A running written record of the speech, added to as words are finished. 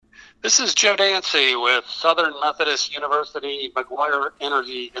This is Joe Dancy with Southern Methodist University McGuire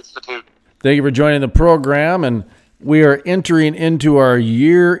Energy Institute. Thank you for joining the program, and we are entering into our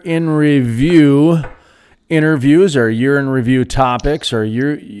year in review interviews, our year in review topics, our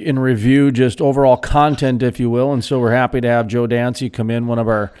year in review just overall content, if you will. And so we're happy to have Joe Dancy come in, one of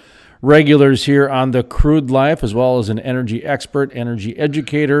our regulars here on the Crude Life, as well as an energy expert, energy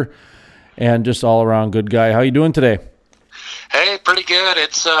educator, and just all around good guy. How you doing today? Hey, pretty good.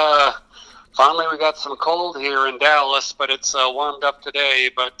 It's finally we got some cold here in Dallas, but it's warmed up today.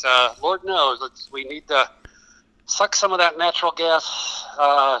 But Lord knows, we need to suck some of that natural gas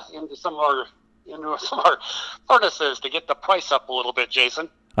into some of our furnaces to get the price up a little bit, Jason.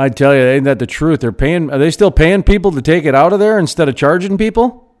 I tell you, ain't that the truth? Are they still paying people to take it out of there instead of charging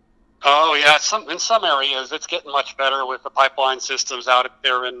people? Oh yeah, in some areas it's getting much better with the pipeline systems out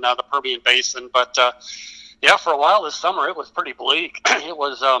there in the Permian Basin, but. Yeah, for a while this summer, it was pretty bleak. It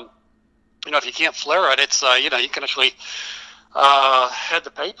was, if you can't flare it, it's, you can actually had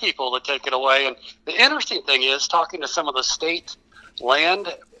to pay people to take it away. And the interesting thing is, talking to some of the state land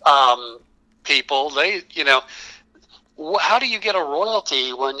people, they, how do you get a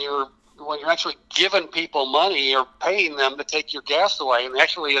royalty when you're actually giving people money or paying them to take your gas away? And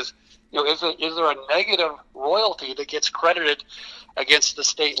actually is there a negative royalty that gets credited against the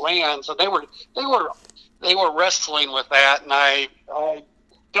state lands? And they were wrestling with that, and I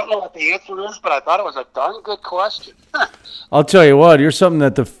don't know what the answer is, but I thought it was a darn good question. I'll tell you what, you're something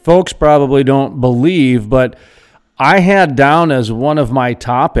that the folks probably don't believe, but I had down as one of my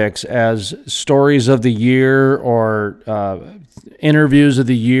topics as stories of the year or interviews of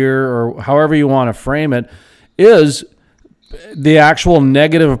the year, or however you want to frame it, is the actual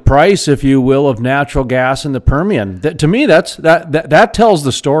negative price, if you will, of natural gas in the Permian. To me, that tells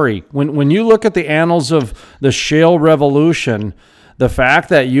the story. When you look at the annals of the shale revolution, the fact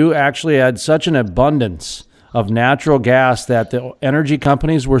that you actually had such an abundance of natural gas that the energy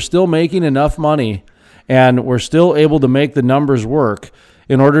companies were still making enough money and were still able to make the numbers work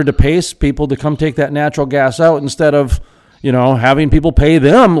in order to pay people to come take that natural gas out instead of, having people pay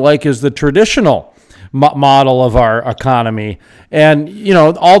them like is the traditional model of our economy. And,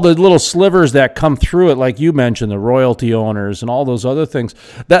 all the little slivers that come through it, like you mentioned, the royalty owners and all those other things,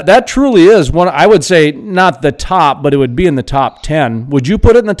 that truly is one, I would say, not the top, but it would be in the top 10. Would you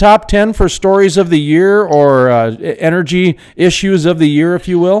put it in the top 10 for stories of the year or energy issues of the year, if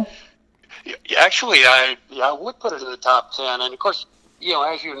you will? Actually, I would put it in the top 10. And of course,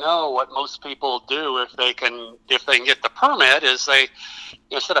 as you know, what most people do if they can get the permit is they,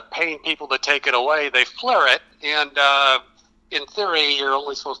 instead of paying people to take it away, they flare it. And in theory, you're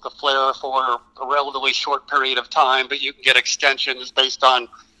only supposed to flare for a relatively short period of time, but you can get extensions based on,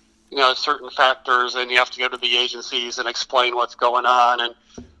 certain factors, and you have to go to the agencies and explain what's going on. And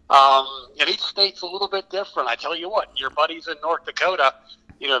each state's a little bit different. I tell you what, your buddies in North Dakota,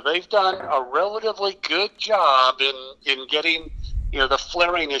 they've done a relatively good job in getting, the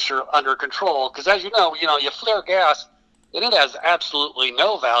flaring issue under control. Because as you flare gas, and it has absolutely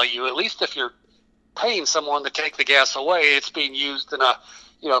no value, at least if you're paying someone to take the gas away. It's being used in a,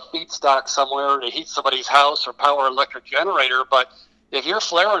 feedstock somewhere to heat somebody's house or power an electric generator. But if you're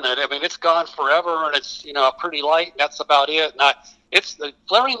flaring it, it's gone forever, and it's, pretty light. That's about it. The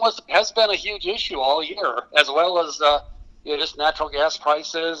flaring has been a huge issue all year, as well as, just natural gas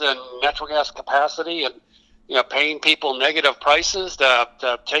prices and natural gas capacity and, paying people negative prices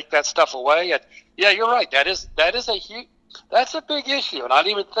to take that stuff away. And yeah, you're right. That's a big issue, and I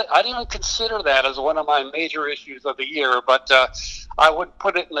didn't even consider that as one of my major issues of the year. But I would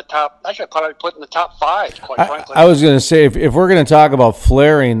put it in the top. Actually, I'd probably put it in the top 5. Quite frankly, I was going to say if we're going to talk about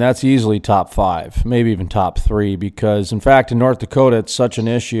flaring, that's easily top 5, maybe even top 3, because in fact in North Dakota it's such an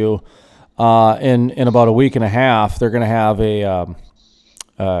issue. In about a week and a half, they're going to have a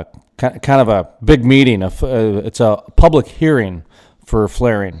kind of a big meeting. It's a public hearing for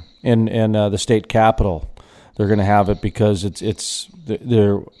flaring in the state capitol. They're going to have it because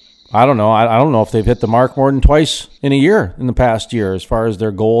they're I don't know. I don't know if they've hit the mark more than twice in a year in the past year as far as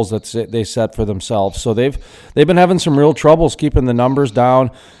their goals that they set for themselves. So they've been having some real troubles keeping the numbers down.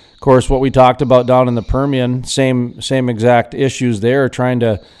 Of course, what we talked about down in the Permian, same exact issues there, trying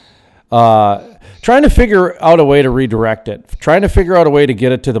to figure out a way to redirect it, trying to figure out a way to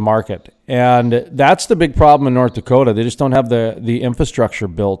get it to the market. And that's the big problem in North Dakota. They just don't have the infrastructure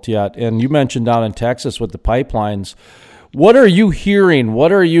built yet. And you mentioned down in Texas with the pipelines. What are you hearing?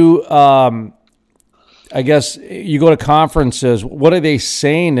 What are you, I guess you go to conferences, what are they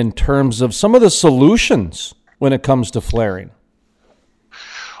saying in terms of some of the solutions when it comes to flaring?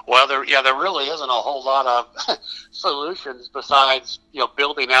 Well, there really isn't a whole lot of solutions besides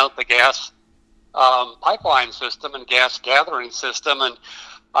building out the gas pipeline system and gas gathering system. And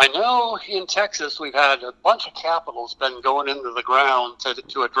I know in Texas we've had a bunch of capital's been going into the ground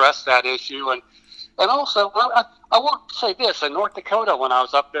to address that issue. And also, I won't say this, in North Dakota when I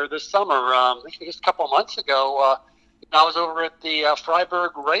was up there this summer, just a couple of months ago, I was over at the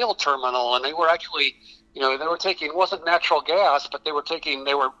Freiburg rail terminal, and they were actually, they were taking, it wasn't natural gas, but they were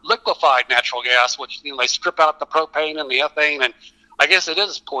liquefied natural gas, which, they strip out the propane and the ethane, and I guess it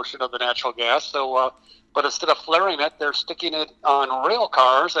is a portion of the natural gas. So, but instead of flaring it, they're sticking it on rail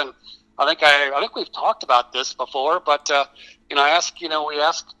cars. And I think we've talked about this before, but, we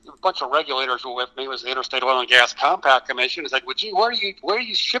asked a bunch of regulators were with me. It was the Interstate Oil and Gas Compact Commission. It's like, where are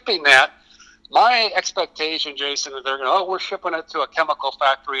you shipping that? My expectation, Jason, is they're going, we're shipping it to a chemical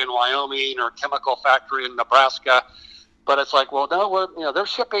factory in Wyoming or a chemical factory in Nebraska. But it's like, well, no, they're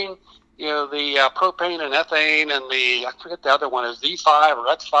shipping, the propane and ethane and I forget the other one is Z5 or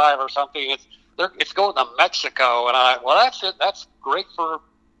X5 or something. It's going to Mexico. And that's it. That's great for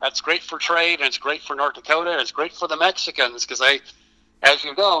trade, and it's great for North Dakota, and it's great for the Mexicans because as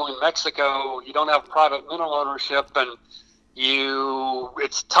you know, in Mexico, you don't have private mineral ownership, and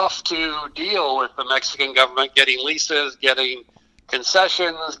it's tough to deal with the Mexican government getting leases, getting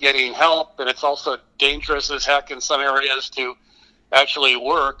concessions, getting help, and it's also dangerous as heck in some areas to actually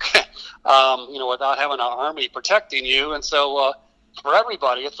work, without having an army protecting you. And so for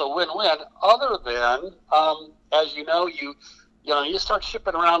everybody, it's a win-win. Other than, as you know, you start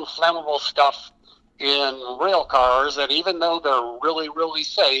shipping around flammable stuff in rail cars, and even though they're really, really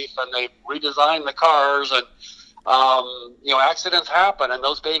safe, and they've redesigned the cars, and accidents happen, and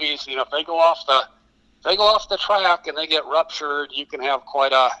those babies, if they go off the track and they get ruptured, you can have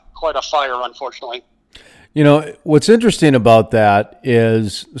quite a fire, unfortunately. What's interesting about that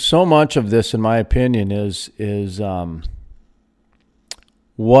is so much of this, in my opinion, is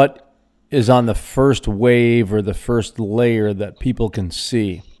what is on the first wave or the first layer that people can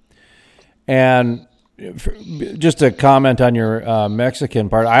see. And just to comment on your Mexican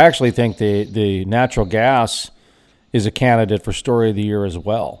part, I actually think the natural gas is a candidate for Story of the Year as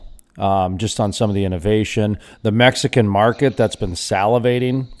well, just on some of the innovation. The Mexican market that's been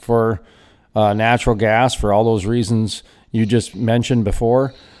salivating for natural gas for all those reasons you just mentioned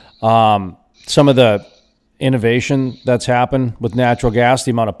before. Some of the innovation that's happened with natural gas, the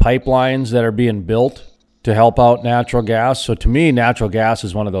amount of pipelines that are being built to help out natural gas. So to me, natural gas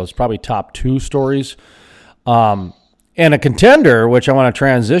is one of those probably top two stories. And a contender, which I want to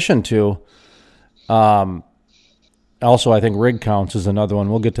transition to, also I think rig counts is another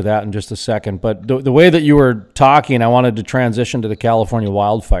one. We'll get to that in just a second. But the way that you were talking, I wanted to transition to the California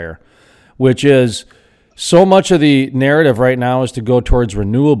wildfire, which is so much of the narrative right now is to go towards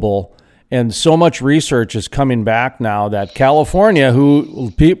renewable. And so much research is coming back now that California,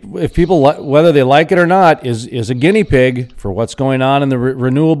 if people, whether they like it or not, is a guinea pig for what's going on in the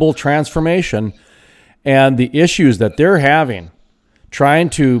renewable transformation and the issues that they're having, trying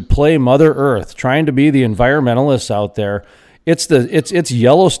to play Mother Earth, trying to be the environmentalists out there. It's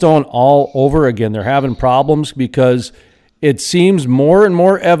Yellowstone all over again. They're having problems because it seems more and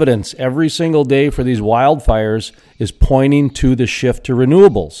more evidence every single day for these wildfires is pointing to the shift to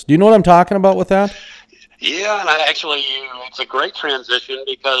renewables. Do you know what I'm talking about with that? Yeah, and it's a great transition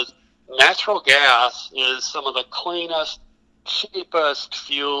because natural gas is some of the cleanest, cheapest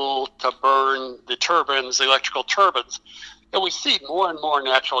fuel to burn the turbines, the electrical turbines. And we see more and more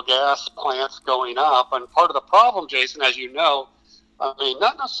natural gas plants going up. And part of the problem, Jason, as you know,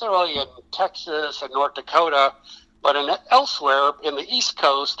 not necessarily in Texas and North Dakota, but elsewhere in the East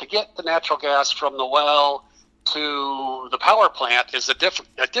Coast, to get the natural gas from the well to the power plant is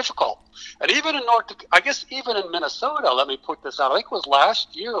difficult. And even in even in Minnesota, let me put this out. I think it was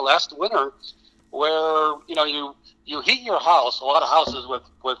last winter, where you heat your house, a lot of houses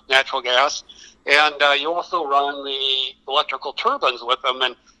with natural gas, and you also run the electrical turbines with them.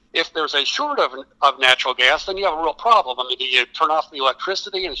 And if there's a short of natural gas, then you have a real problem. Do you turn off the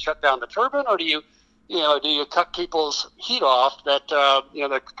electricity and shut down the turbine, or do you cut people's heat off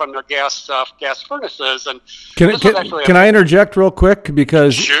from their gas furnaces? And can I interject real quick?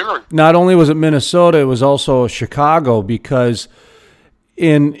 Because sure. Not only was it Minnesota, it was also Chicago, because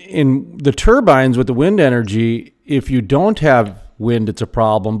in the turbines with the wind energy, if you don't have wind, it's a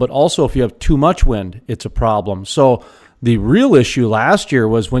problem, but also if you have too much wind, it's a problem. So the real issue last year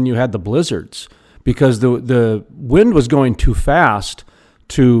was when you had the blizzards, because the wind was going too fast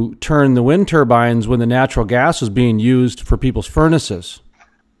to turn the wind turbines when the natural gas was being used for people's furnaces.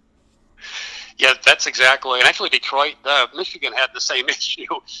 Yeah, that's exactly. And actually, Detroit, Michigan had the same issue.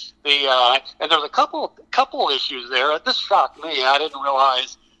 And there's a couple issues there. This shocked me. I didn't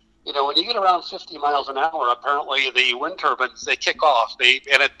realize. When you get around 50 miles an hour, apparently the wind turbines they kick off.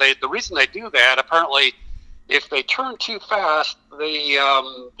 The reason they do that, apparently, if they turn too fast, the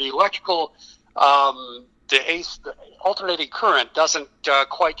electrical the alternating current doesn't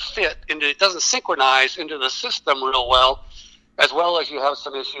quite fit into, it doesn't synchronize into the system real well as you have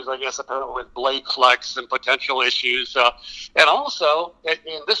some issues, I guess, apparently with blade flex and potential issues. And also, and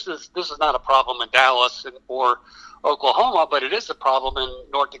this is not a problem in Dallas or Oklahoma, but it is a problem in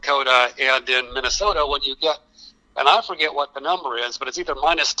North Dakota and in Minnesota when you get, and I forget what the number is, but it's either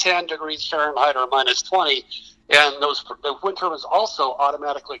minus 10 degrees Fahrenheit or minus 20, and the wind turbines also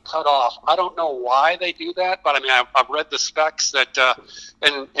automatically cut off. I don't know why they do that, but I mean, I've read the specs that,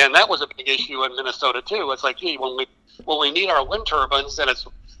 and that was a big issue in Minnesota too. It's like, gee, when we need our wind turbines and it's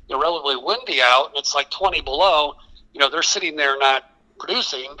relatively windy out and it's like 20 below, they're sitting there not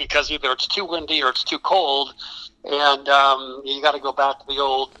producing because either it's too windy or it's too cold, and you got to go back to the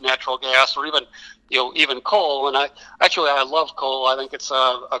old natural gas or even coal. And I love coal. I think it's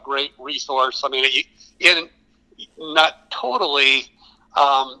a great resource. I mean, not totally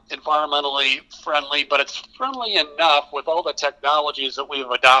environmentally friendly, but it's friendly enough with all the technologies that we've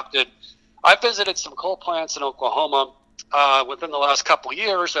adopted. I visited some coal plants in Oklahoma within the last couple of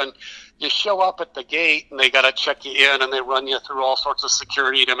years, and you show up at the gate and they got to check you in and they run you through all sorts of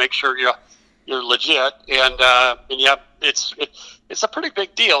security to make sure you're legit. And yeah, it's a pretty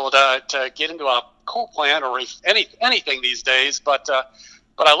big deal to get into a coal plant or anything these days. But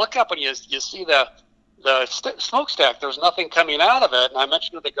I look up and you see the smokestack. There's nothing coming out of it. And I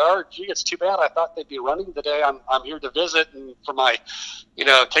mentioned to the guard, gee, it's too bad. I thought they'd be running today. I'm here to visit and for my,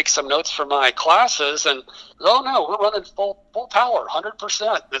 take some notes for my classes. And oh no, we're running full power,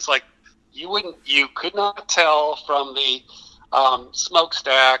 100%. It's like you could not tell from the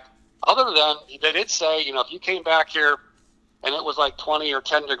smokestack, other than they did say, if you came back here and it was like 20 or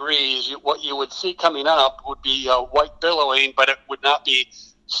 10 degrees, what you would see coming up would be white billowing, but it would not be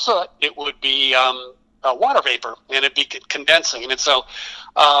soot. It would be water vapor, and it'd be condensing. And so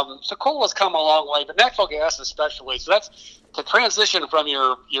coal has come a long way, but natural gas especially. So that's to transition from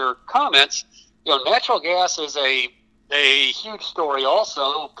your comments. Natural gas is a huge story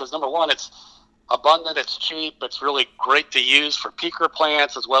also because number one, it's abundant, it's cheap, it's really great to use for peaker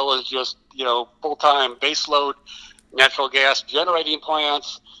plants as well as just full-time baseload natural gas generating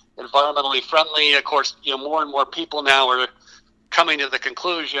plants, environmentally friendly. Of course, more and more people now are coming to the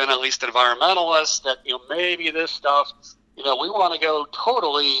conclusion, at least environmentalists, that maybe this stuff, we want to go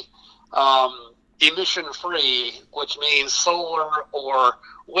totally emission free, which means solar or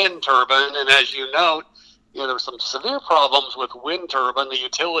wind turbine. And as you note, there's some severe problems with wind turbine, the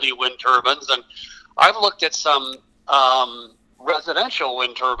utility wind turbines, and I've looked at some residential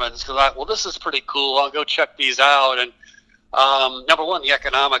wind turbines because this is pretty cool. I'll go check these out. And number one, the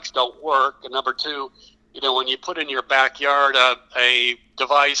economics don't work, and number two, when you put in your backyard a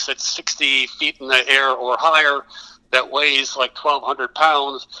device that's 60 feet in the air or higher that weighs like 1,200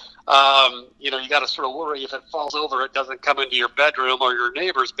 pounds, you got to sort of worry if it falls over, it doesn't come into your bedroom or your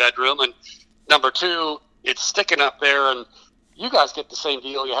neighbor's bedroom. And number two, it's sticking up there, and you guys get the same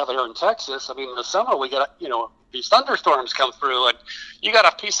deal you have here in Texas. I mean, in the summer we get, these thunderstorms come through, and you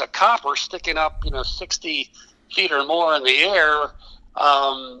got a piece of copper sticking up, 60 feet or more in the air.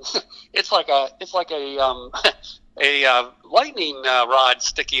 It's like a lightning rod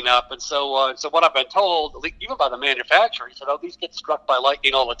sticking up. And so what I've been told, even by the manufacturer, he said, these get struck by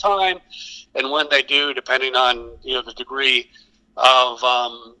lightning all the time. And when they do, depending on, the degree of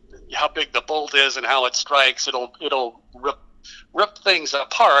how big the bolt is and how it strikes, it'll rip things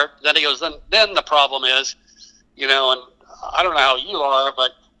apart. Then he goes, then the problem is, and I don't know how you are,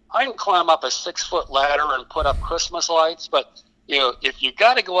 but I can climb up a 6-foot ladder and put up Christmas lights, but if you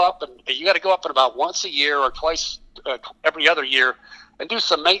got to go up and about once a year or twice every other year and do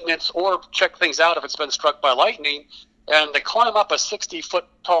some maintenance or check things out if it's been struck by lightning, and to climb up a 60-foot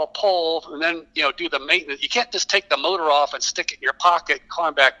tall pole and then do the maintenance, you can't just take the motor off and stick it in your pocket and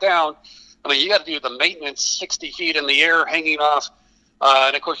climb back down. I mean, you got to do the maintenance 60 feet in the air hanging off,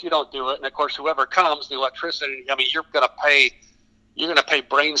 and of course you don't do it. And of course, whoever comes, the electricity, I mean, you're going to pay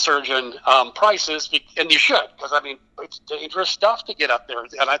brain surgeon prices, and you should, because I mean it's dangerous stuff to get up there,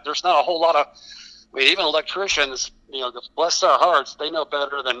 and there's not a whole lot of. I mean, even electricians, bless their hearts, they know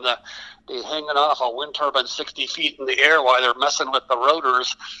better than the hanging off a wind turbine 60 feet in the air while they're messing with the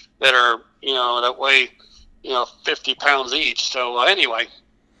rotors that are that weigh 50 pounds each. So anyway.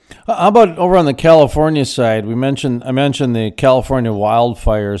 How about over on the California side? I mentioned the California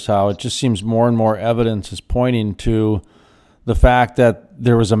wildfires. How it just seems more and more evidence is pointing to the fact that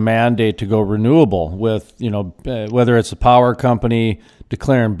there was a mandate to go renewable. With whether it's a power company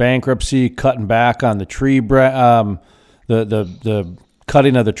declaring bankruptcy, cutting back on the the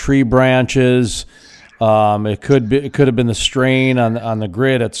cutting of the tree branches. It could have been the strain on the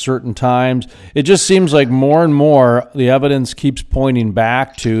grid at certain times. It just seems like more and more the evidence keeps pointing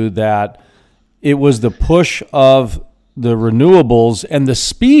back to that it was the push of the renewables and the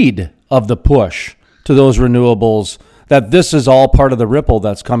speed of the push to those renewables, that this is all part of the ripple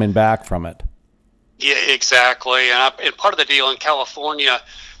that's coming back from it. Yeah, exactly. And part of the deal in California,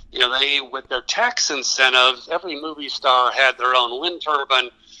 they, with their tax incentives, every movie star had their own wind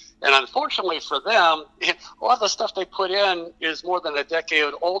turbine. And unfortunately for them, a lot of the stuff they put in is more than a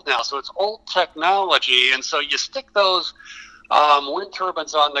decade old now. So it's old technology. And so you stick those wind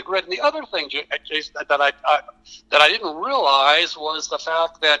turbines on the grid. And the other thing, Jason, that I didn't realize was the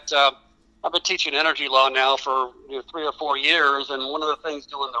fact that I've been teaching energy law now for 3 or 4 years. And one of the things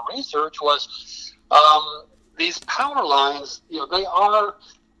doing the research was these power lines, they are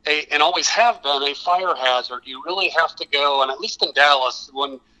and always have been a fire hazard. You really have to go, and at least in Dallas,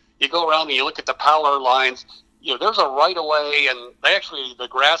 when you go around and you look at the power lines, there's a right of way, and the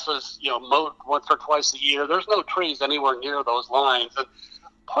grass is, mowed once or twice a year. There's no trees anywhere near those lines. And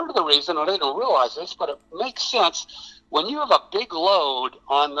part of the reason, I didn't realize this, but it makes sense, when you have a big load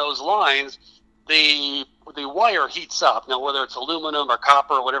on those lines, the wire heats up. Now, whether it's aluminum or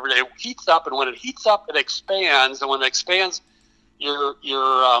copper or whatever, it heats up, and when it heats up, it expands, and when it expands, your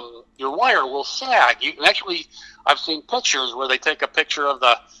wire will sag. You can actually, I've seen pictures where they take a picture of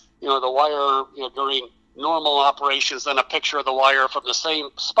the wire, during normal operations, and a picture of the wire from the same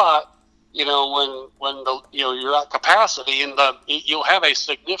spot, when you're at capacity, and you'll have a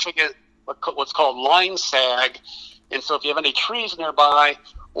significant what's called line sag. And so if you have any trees nearby,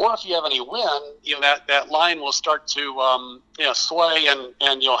 or if you have any wind, that line will start to sway,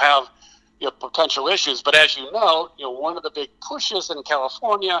 and you'll have potential issues. But as you know, one of the big pushes in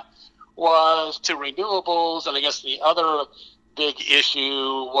California was to renewables, and I guess the other big issue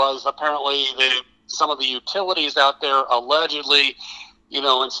was apparently some of the utilities out there allegedly,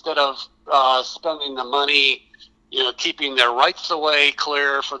 instead of spending the money, keeping their rights of way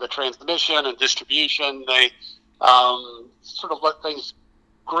clear for the transmission and distribution, they sort of let things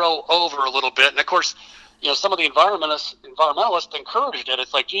grow over a little bit. And of course, some of the environmentalists encouraged it.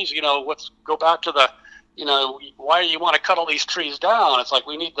 It's like, geez, let's go back to why do you want to cut all these trees down? It's like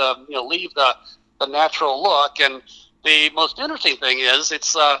we need to, leave the natural look. And the most interesting thing is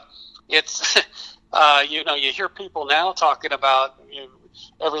it's you hear people now talking about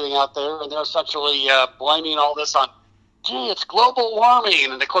everything out there, and they're essentially blaming all this on, gee, it's global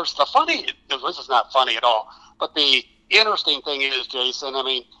warming. And of course, this is not funny at all, but the interesting thing is, Jason, I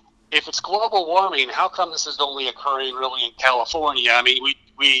mean, if it's global warming, how come this is only occurring really in California? I mean,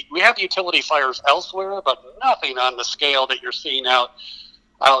 we have utility fires elsewhere, but nothing on the scale that you're seeing out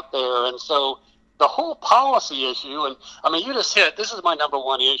there. And so the whole policy issue, and I mean, you just hit, this is my number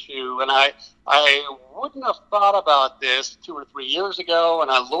one issue, and I wouldn't have thought about this 2 or 3 years ago,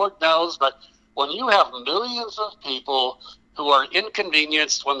 and Lord knows, but when you have millions of people who are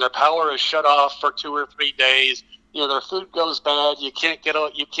inconvenienced when their power is shut off for 2 or 3 days, their food goes bad, you can't get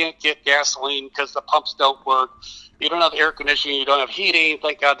gasoline because the pumps don't work, you don't have air conditioning, you don't have heating,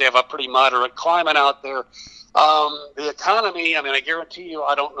 thank God they have a pretty moderate climate out there. The economy, I mean, I guarantee you,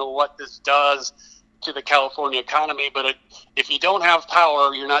 I don't know what this does to the California economy, but if you don't have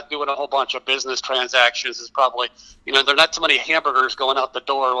power, you're not doing a whole bunch of business transactions. It's probably, there are not too many hamburgers going out the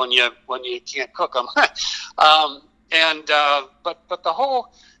door when you can't cook them. But the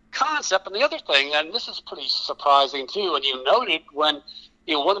whole concept, and the other thing, and this is pretty surprising too, and you noted when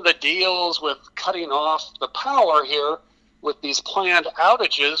one of the deals with cutting off the power here with these planned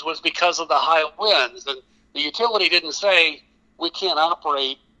outages was because of the high winds, and the utility didn't say we can't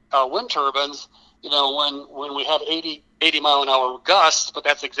operate our wind turbines, when we have 80 mile an hour gusts, but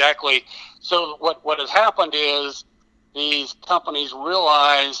that's exactly, so what has happened is these companies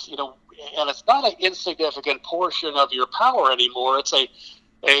realize, and it's not an insignificant portion of your power anymore, it's a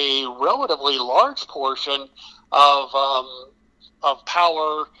relatively large portion of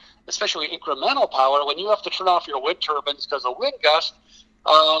power, especially incremental power, when you have to turn off your wind turbines because of wind gust,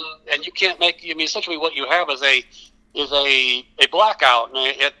 and you can't essentially what you have is a blackout, and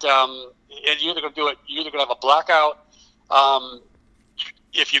you're either going to have a blackout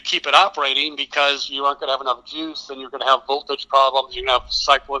if you keep it operating because you aren't going to have enough juice, and you're going to have voltage problems, you're going to have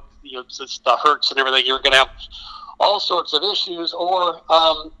the hertz and everything, you're going to have all sorts of issues, or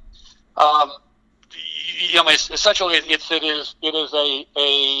Um, essentially, it is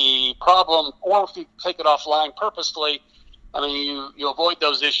a problem. Or if you take it offline purposely, I mean, you avoid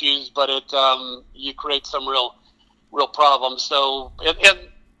those issues, but you create some real problems. So, and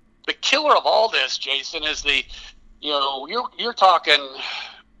the killer of all this, Jason, is you're talking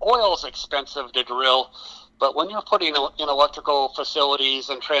oil is expensive to drill, but when you're putting in electrical facilities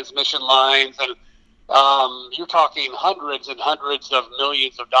and transmission lines, and you're talking hundreds and hundreds of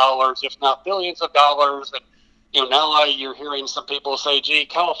millions of dollars, if not billions of dollars. And now you're hearing some people say, "Gee,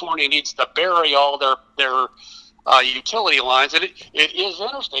 California needs to bury all their utility lines." And it is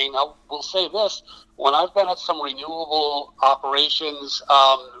interesting. I will say this: when I've been at some renewable operations,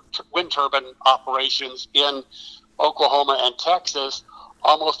 wind turbine operations in Oklahoma and Texas,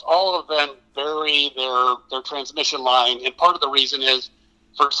 almost all of them bury their transmission line, and part of the reason is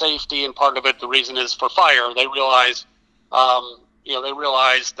for safety, and part of it, the reason is for fire. They realize, a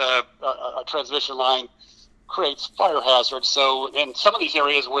transmission line creates fire hazards. So in some of these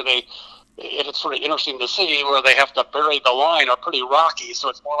areas where it's sort of interesting to see where they have to bury the line are pretty rocky. So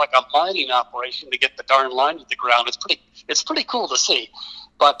it's more like a mining operation to get the darn line to the ground. It's pretty cool to see.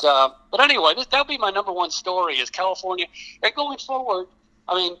 But anyway, that'll be my number one story is California. And going forward,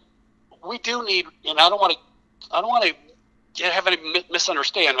 I mean, we do need, and I don't want to have any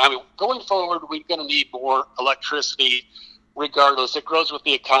misunderstanding. I mean, going forward, we're going to need more electricity regardless. It grows with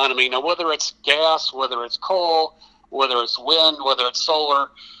the economy. Now, whether it's gas, whether it's coal, whether it's wind, whether it's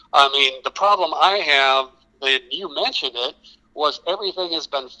solar, I mean, the problem I have, and you mentioned it, was everything has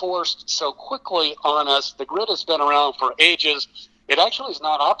been forced so quickly on us. The grid has been around for ages. It actually is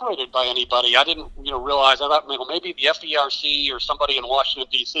not operated by anybody. I didn't, realize. I thought maybe the FERC or somebody in Washington,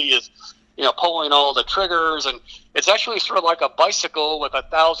 D.C. is, pulling all the triggers. And it's actually sort of like a bicycle with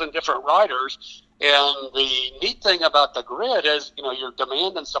 1,000 different riders. And the neat thing about the grid is, your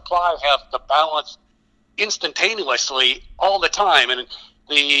demand and supply have to balance instantaneously all the time. And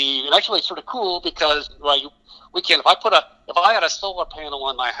actually it's sort of cool because we can, if I had a solar panel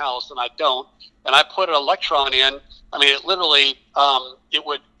on my house, and I don't, and I put an electron in, I mean, it literally,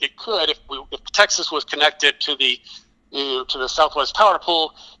 if Texas was connected to the Southwest Power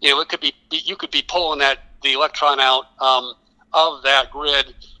Pool, you could be pulling the electron out of that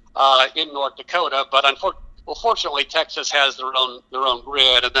grid in North Dakota. But fortunately, Texas has their own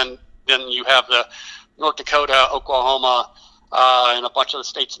grid, and then you have the North Dakota, Oklahoma, and a bunch of the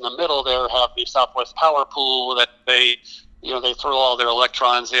states in the middle there have the Southwest Power Pool that they throw all their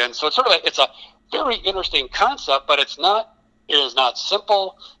electrons in. So it's a very interesting concept, but it is not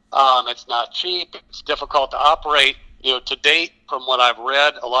simple. It's not cheap. It's difficult to operate. To date, from what I've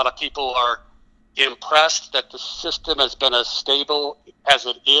read, a lot of people are impressed that the system has been as stable as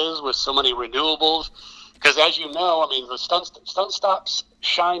it is with so many renewables. Because as you know, I mean, the sun stops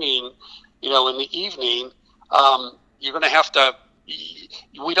shining, in the evening. You're going to have to.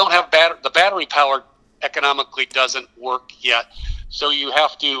 We don't have the battery power economically doesn't work yet, so you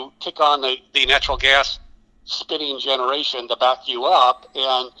have to kick on the natural gas spinning generation to back you up,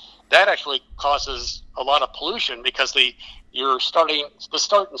 and that actually causes a lot of pollution because the start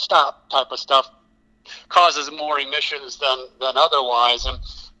and stop type of stuff causes more emissions than otherwise. And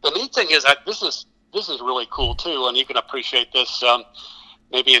the neat thing is that this is really cool too, and you can appreciate this.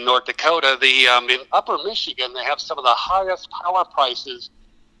 Maybe in North Dakota, in Upper Michigan, they have some of the highest power prices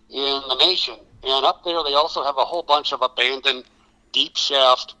in the nation. And up there, they also have a whole bunch of abandoned deep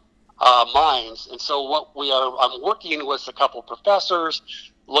shaft mines. And so I'm working with a couple professors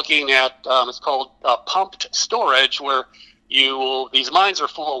looking at, it's called pumped storage, where these mines are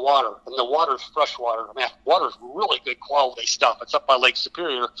full of water, and the water's fresh water. I mean, water's really good quality stuff. It's up by Lake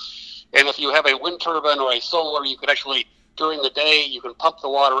Superior. And if you have a wind turbine or a solar, you could actually, during the day, you can pump the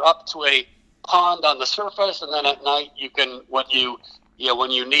water up to a pond on the surface, and then at night you can, when you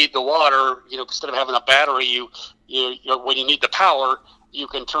need the water, instead of having a battery, when you need the power, you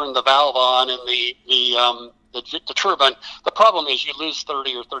can turn the valve on and the turbine. The problem is you lose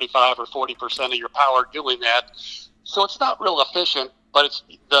 30 or 35 or 40% of your power doing that, so it's not real efficient. But it's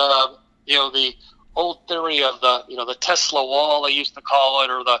the old theory of the Tesla wall, they used to call it,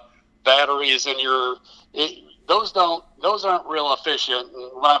 or the batteries in those aren't real efficient.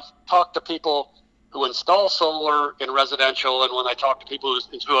 And when I've talked to people who install solar in residential, and when I talk to people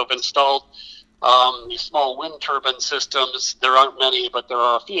who have installed these small wind turbine systems, there aren't many, but there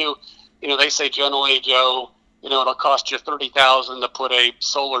are a few. They say generally, Joe, it'll cost you $30,000 to put a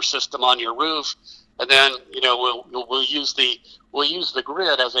solar system on your roof, and then we'll use the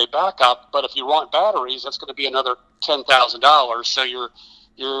grid as a backup. But if you want batteries, that's going to be another $10,000. So you're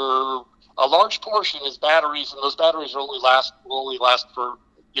a large portion is batteries, and those batteries will only last for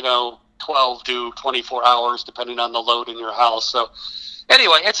 12 to 24 hours, depending on the load in your house. So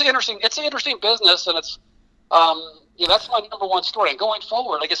anyway, it's an interesting business, and it's, that's my number one story. And going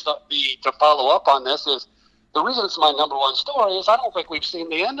forward, I guess to follow up on this is, the reason it's my number one story is I don't think we've seen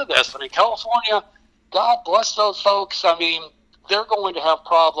the end of this. I mean, California, God bless those folks. I mean, they're going to have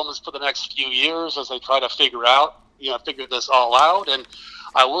problems for the next few years as they try to figure this all out. And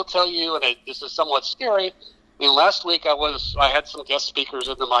I will tell you, and this is somewhat scary, I mean, last week I had some guest speakers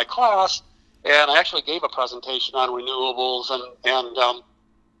into my class, and I actually gave a presentation on renewables, and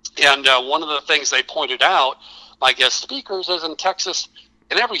one of the things they pointed out, my guest speakers, is in Texas,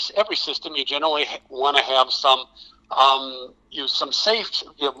 in every system, you generally want to have some safe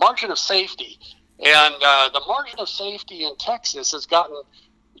margin of safety, and the margin of safety in Texas has gotten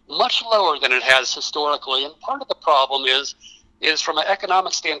much lower than it has historically, and part of the problem is from an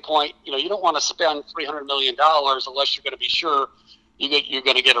economic standpoint, you don't want to spend $300 million unless you're going to be sure you're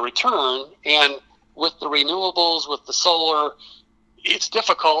going to get a return. And with the renewables, with the solar, it's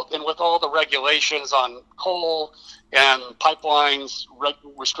difficult. And with all the regulations on coal and pipelines,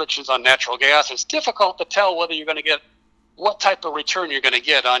 restrictions on natural gas, it's difficult to tell whether you're going to get what type of return you're going to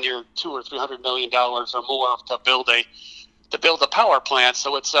get on your $200 or $300 million or more to build a power plant.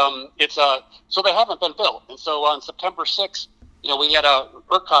 So so they haven't been built. And so on September 6th, we had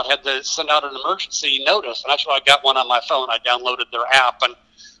ERCOT had to send out an emergency notice, and actually I got one on my phone. I downloaded their app, and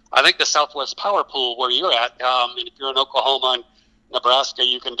I think the Southwest Power Pool, where you're at, and if you're in Oklahoma and Nebraska,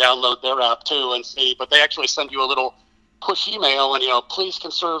 you can download their app too and see. But they actually send you a little push email, and please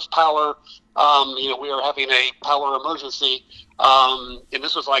conserve power. We are having a power emergency, and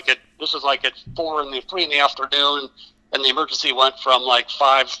this was like at 3 in the afternoon, and the emergency went from like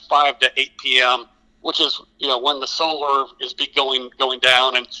 5 to 8 p.m. which is, when the solar is going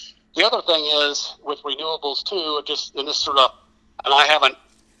down. And the other thing is with renewables too, and I haven't,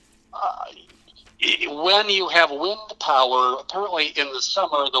 when you have wind power, apparently in the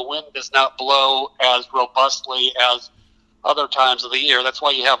summer, the wind does not blow as robustly as other times of the year. That's why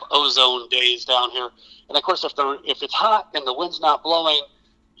you have ozone days down here. And of course, if it's hot and the wind's not blowing,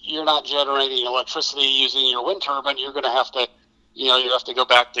 you're not generating electricity using your wind turbine. You're going to have to, you have to go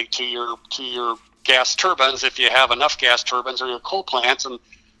back to your gas turbines if you have enough gas turbines, or your coal plants, and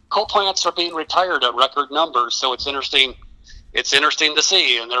coal plants are being retired at record numbers. So it's interesting to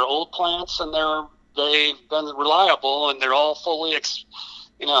see, and they're old plants, and they've been reliable, and they're all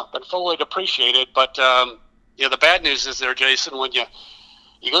been fully depreciated. But the bad news is there, Jason, when you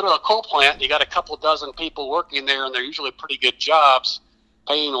go to a coal plant, you got a couple dozen people working there, and they're usually pretty good jobs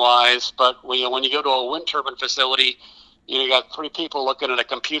paying wise. But when you go to a wind turbine facility, you got 3 people looking at a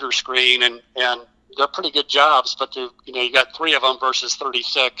computer screen, and they're pretty good jobs, but you got 3 of them versus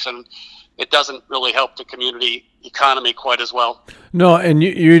 36, and it doesn't really help the community economy quite as well. No, and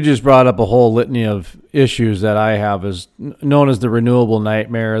you just brought up a whole litany of issues that I have, as known as the renewable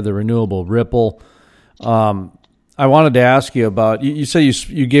nightmare, the renewable ripple. I wanted to ask you about, you say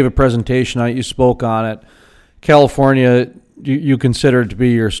you gave a presentation on it, you spoke on it. California, you consider it to be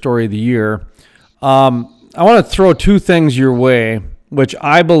your story of the year. I want to throw 2 things your way, which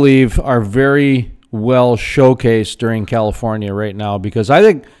I believe are very well showcased during California right now, because I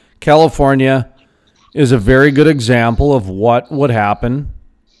think California is a very good example of what would happen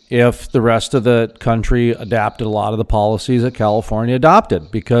if the rest of the country adapted a lot of the policies that California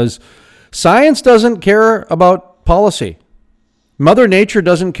adopted, because science doesn't care about policy. Mother Nature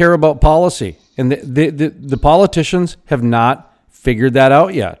doesn't care about policy, and the politicians have not figured that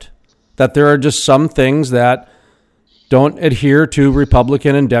out yet. That there are just some things that don't adhere to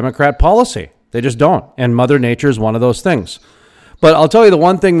Republican and Democrat policy. They just don't. And Mother Nature is one of those things. But I'll tell you, the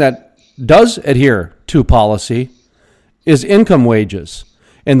one thing that does adhere to policy is income wages.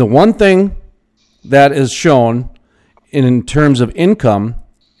 And the one thing that is shown in terms of income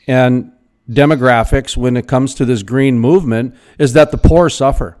and demographics when it comes to this green movement is that the poor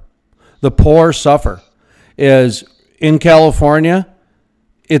suffer. The poor suffer. Is in California,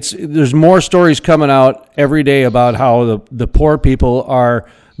 there's more stories coming out every day about how the poor people are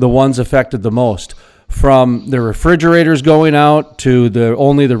the ones affected the most. From the refrigerators going out to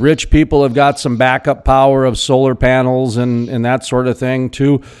only the rich people have got some backup power of solar panels and that sort of thing,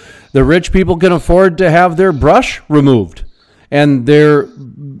 to the rich people can afford to have their brush removed. And they're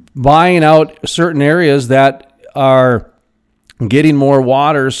buying out certain areas that are getting more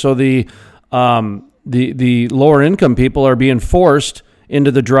water, so the lower income people are being forced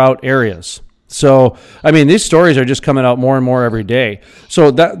into the drought areas. So, I mean, these stories are just coming out more and more every day.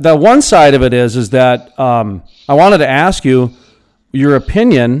 So the one side of it is that I wanted to ask you your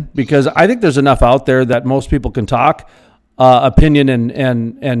opinion, because I think there's enough out there that most people can talk. opinion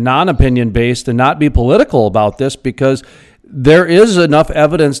and non-opinion based and not be political about this, because there is enough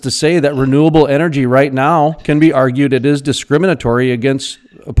evidence to say that renewable energy right now can be argued it is discriminatory against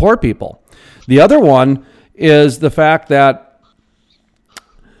poor people. The other one is the fact that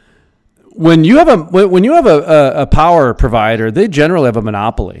when you have a power provider, they generally have a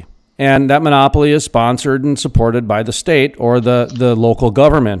monopoly, and that monopoly is sponsored and supported by the state or the local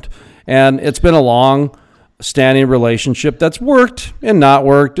government, and it's been a long-standing relationship that's worked and not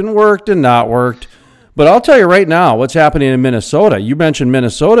worked and worked and not worked. But I'll tell you right now what's happening in Minnesota. You mentioned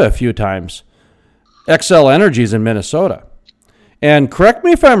Minnesota a few times. Xcel Energy's in Minnesota. And correct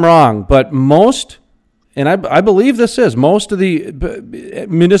me if I'm wrong, but most, and I believe this is, most of the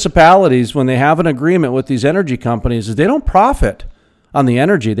municipalities, when they have an agreement with these energy companies, is they don't profit on the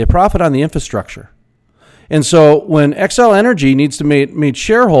energy. They profit on the infrastructure. And so when Xcel Energy needs to meet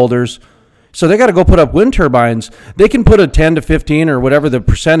shareholders, so they got to go put up wind turbines, they can put a 10 to 15 or whatever the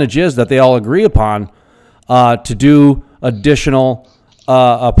percentage is that they all agree upon to do additional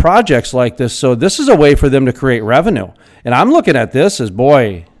projects like this. So this is a way for them to create revenue. And I'm looking at this as,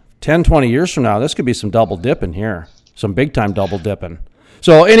 boy, 10, 20 years from now, this could be some double dipping here, some big time double dipping.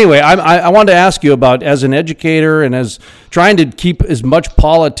 So anyway, I wanted to ask you about, as an educator and as trying to keep as much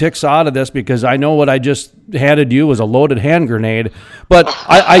politics out of this, because I know what I just handed you was a loaded hand grenade. But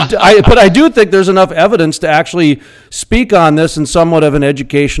I do think there's enough evidence to actually speak on this in somewhat of an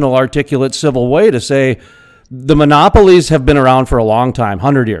educational, articulate, civil way to say the monopolies have been around for a long time,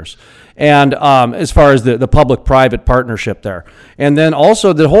 100 years. And as far as the public-private partnership there. And then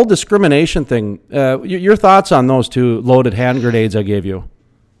also the whole discrimination thing, your thoughts on those two loaded hand grenades I gave you?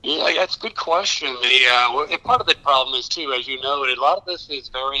 Yeah, that's a good question. Part of the problem is, too, as you know, a lot of this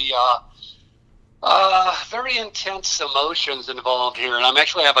is very intense emotions involved here. And I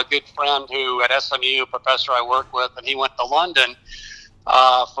actually have a good friend who, at SMU, a professor I work with, and he went to London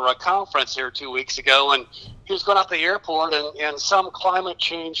for a conference here 2 weeks ago, and he was going out the airport, and some climate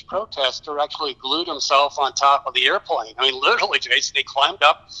change protester actually glued himself on top of the airplane. I mean, literally, Jason, he climbed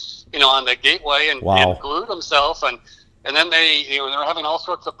up, on the gateway and glued himself, and then they were having all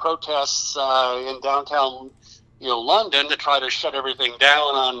sorts of protests in downtown, London, to try to shut everything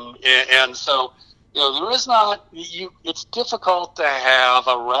down. And so, there is not. It's difficult to have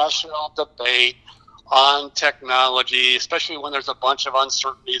a rational debate on technology, especially when there's a bunch of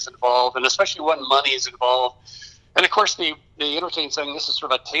uncertainties involved, and especially when money is involved. And of course, the interesting thing, this is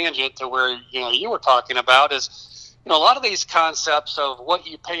sort of a tangent to where you were talking about, is a lot of these concepts of what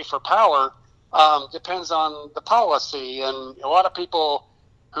you pay for power depends on the policy, and a lot of people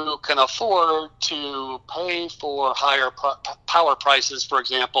who can afford to pay for higher power prices, for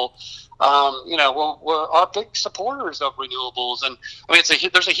example, are big supporters of renewables. And I mean,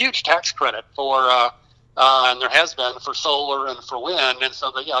 there's a huge tax credit for, and there has been, for solar and for wind. And so,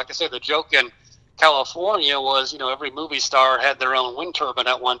 like I say, the joke in California was, every movie star had their own wind turbine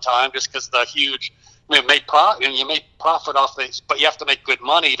at one time, just because the huge, you make profit off these, but you have to make good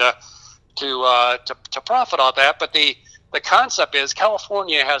money to profit off that. But the concept is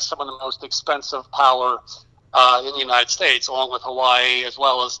California has some of the most expensive power in the United States, along with Hawaii, as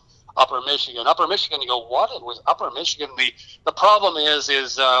well as Upper Michigan. Upper Michigan, you go, what? It was Upper Michigan. The problem is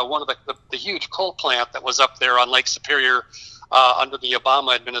one of the huge coal plant that was up there on Lake Superior under the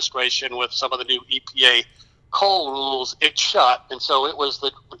Obama administration with some of the new EPA coal rules, it shut. And so it was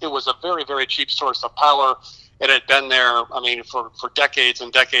a very, very cheap source of power. It had been there, for decades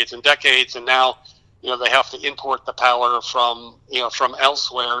and decades and decades, and now they have to import the power from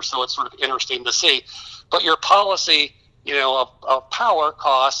elsewhere. So it's sort of interesting to see. But your policy, of power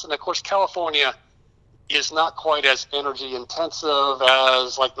costs, and of course California is not quite as energy intensive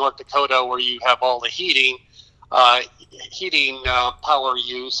as like North Dakota, where you have all the heating power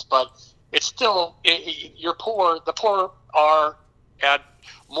use, but it's still the poor are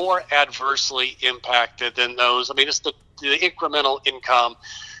more adversely impacted than those. I mean, it's the incremental income,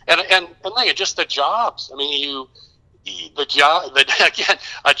 and then just the jobs. I mean, the jobs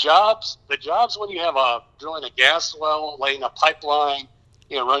when you have drilling a gas well, laying a pipeline,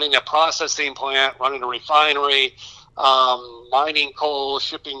 running a processing plant, running a refinery, mining coal,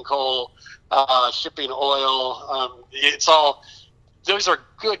 shipping oil. Those are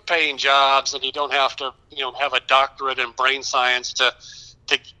good paying jobs, and you don't have to have a doctorate in brain science to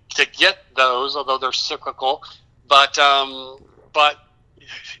get those, although they're cyclical. But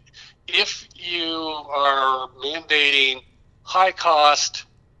if you are mandating high cost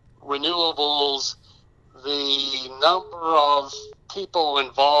renewables, the number of people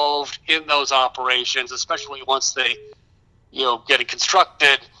involved in those operations, especially once they get it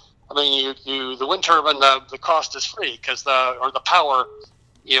constructed, I mean, the wind turbine, the cost is free because the power,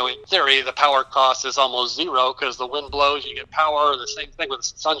 in theory, the power cost is almost zero because the wind blows, you get power. The same thing with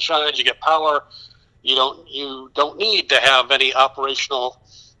sunshine, you get power. You don't need to have any operational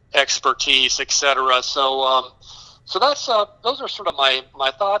expertise, etc. So that's those are sort of my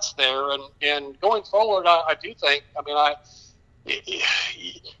thoughts there. And going forward, I do think. I mean,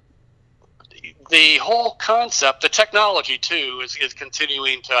 the whole concept, the technology too, is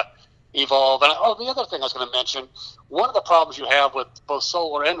continuing to evolve. And the other thing I was going to mention, one of the problems you have with both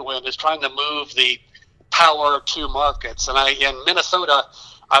solar and wind is trying to move the power to markets. And in Minnesota,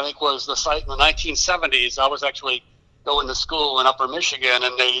 I think was the site in the 1970s. I was actually going to school in Upper Michigan,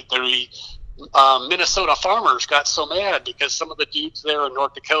 and the Minnesota farmers got so mad because some of the dudes there in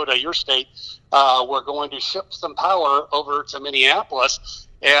North Dakota, your state, were going to ship some power over to Minneapolis,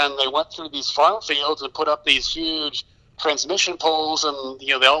 and they went through these farm fields and put up these huge transmission poles, and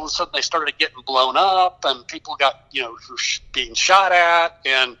all of a sudden they started getting blown up, and people got being shot at,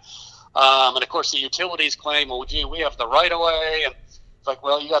 and of course the utilities claim, well, gee, we have the right of way, and it's like,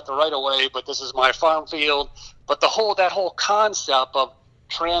 well, you got the right of way, but this is my farm field. But that whole concept of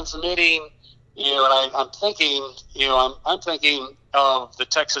transmitting, and I'm thinking of the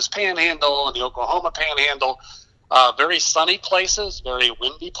Texas Panhandle and the Oklahoma Panhandle, very sunny places, very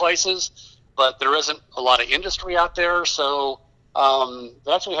windy places, but there isn't a lot of industry out there. So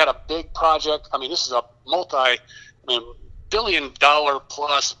they actually had a big project. I mean, this is a multi-billion-dollar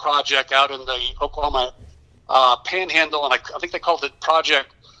plus project out in the Oklahoma Panhandle, and I think they called it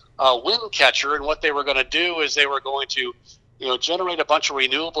Project Windcatcher. And what they were going to do is they were going to, generate a bunch of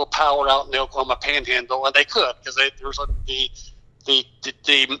renewable power out in the Oklahoma Panhandle, and they could because there's the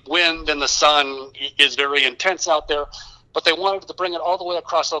wind and the sun is very intense out there. But they wanted to bring it all the way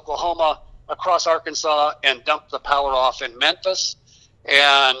across Oklahoma, across Arkansas, and dump the power off in Memphis.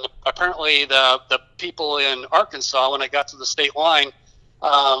 And apparently the people in Arkansas, when they got to the state line,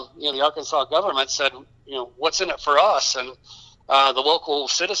 the Arkansas government said, what's in it for us? And the local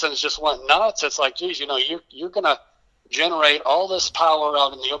citizens just went nuts. It's like, geez, you're going to generate all this power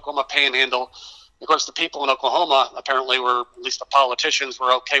out in the Oklahoma Panhandle. Of course, the people in Oklahoma apparently were, at least the politicians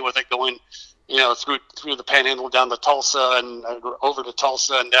were okay with it going, through the Panhandle down to Tulsa and over to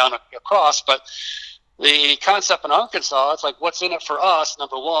Tulsa and down across. But the concept in Arkansas, it's like, what's in it for us?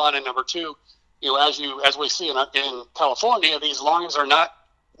 Number one, and number two, as we see in California, these lines are not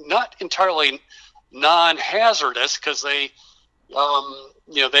entirely non-hazardous because they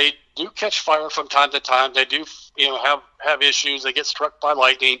do catch fire from time to time. They do have issues. They get struck by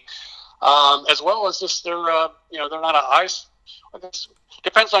lightning, as well as just they're not an ice. I guess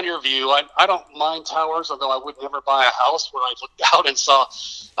depends on your view. I don't mind towers, although I would never buy a house where I looked out and saw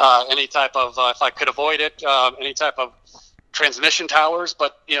any type of, if I could avoid it, any type of transmission towers.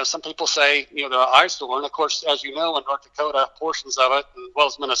 But some people say they're an eyesore, and of course, as you know, in North Dakota, portions of it, as well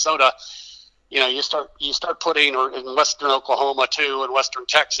as Minnesota, you start putting, or in western Oklahoma too, and western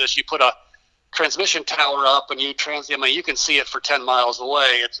Texas, you put a transmission tower up, and you can see it for 10 miles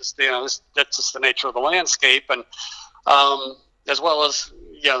away. It's just that's just the nature of the landscape, and as well as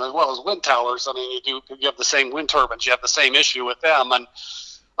wind towers. I mean, you have the same wind turbines. You have the same issue with them, and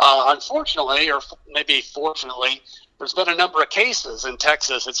unfortunately, or maybe fortunately, there's been a number of cases in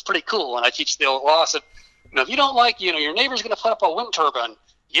Texas. It's pretty cool, and I teach the law. So, if you don't like, your neighbor's going to put up a wind turbine.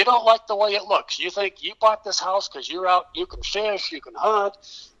 You don't like the way it looks. You think you bought this house because you're out, you can fish, you can hunt,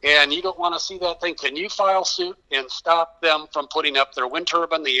 and you don't want to see that thing. Can you file suit and stop them from putting up their wind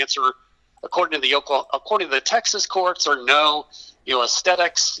turbine? The answer, according to the Texas courts, are no.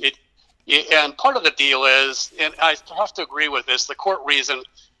 Aesthetics. And part of the deal is, and I have to agree with this, the court reason,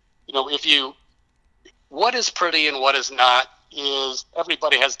 what is pretty and what is not is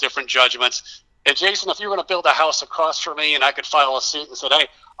everybody has different judgments. And Jason, if you were going to build a house across from me and I could file a suit and said, hey,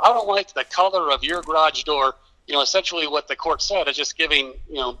 I don't like the color of your garage door, essentially what the court said is just giving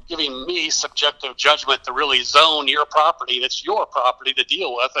me subjective judgment to really zone your property. That's your property to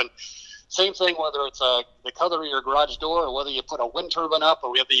deal with. And same thing, whether it's the color of your garage door or whether you put a wind turbine up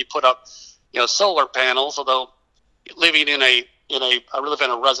or whether you put up, solar panels, although living I live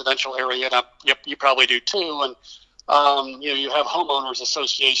in a residential area, and you probably do too. And, you have homeowners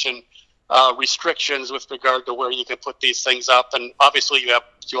association restrictions with regard to where you can put these things up, and obviously you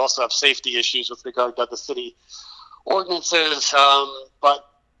also have safety issues with regard to the city ordinances.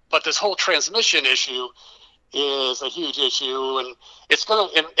 But this whole transmission issue is a huge issue, and it's going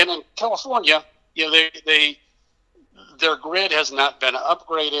to. And in California, their grid has not been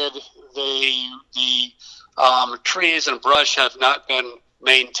upgraded. The trees and brush have not been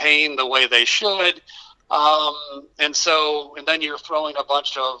maintained the way they should. And then you're throwing a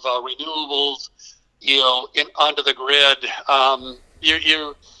bunch of renewables, onto the grid.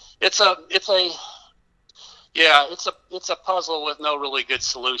 It's a puzzle with no really good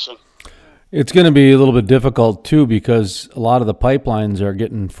solution. It's going to be a little bit difficult too, because a lot of the pipelines are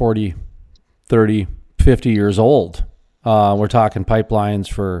getting 40, 30, 50 years old. We're talking pipelines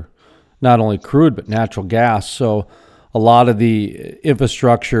for not only crude but natural gas. So a lot of the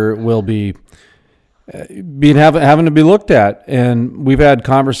infrastructure will be having to be looked at. And we've had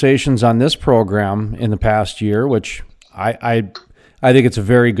conversations on this program in the past year, which I think it's a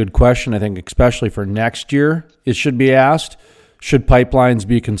very good question. I think especially for next year, it should be asked, should pipelines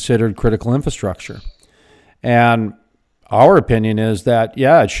be considered critical infrastructure? And our opinion is that,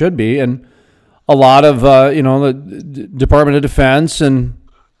 yeah, it should be. And a lot of, the Department of Defense and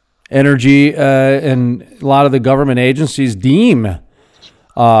Energy and a lot of the government agencies deem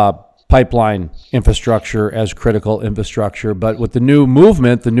pipeline infrastructure as critical infrastructure. But with the new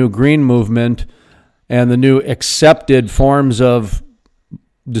movement, the new green movement, and the new accepted forms of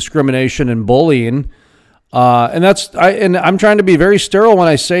discrimination and bullying, and I'm trying to be very sterile when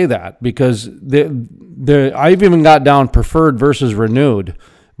I say that, because I've even got down preferred versus renewed,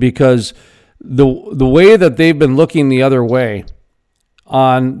 because the way that they've been looking the other way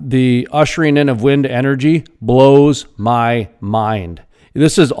on the ushering in of wind energy blows my mind.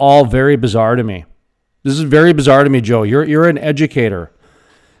 This is all very bizarre to me. This is very bizarre to me, Joe. You're an educator.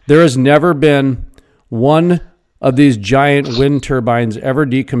 There has never been one of these giant wind turbines ever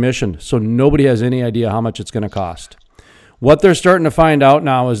decommissioned, so nobody has any idea how much it's going to cost. What they're starting to find out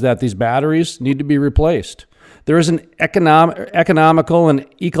now is that these batteries need to be replaced. There is an economical and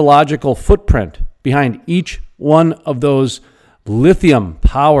ecological footprint behind each one of those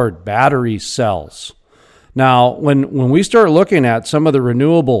lithium-powered battery cells. Now, when we start looking at some of the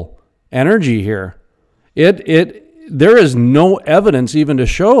renewable energy here, there is no evidence even to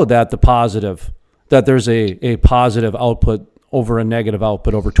show that there's a positive output over a negative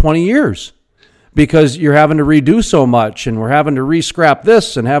output over 20 years, because you're having to redo so much, and we're having to re-scrap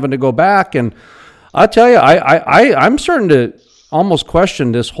this and having to go back. And I'll tell you, I'm starting to almost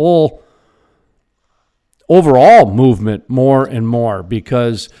question this whole overall movement more and more,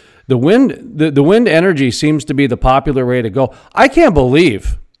 because the wind energy seems to be the popular way to go. I can't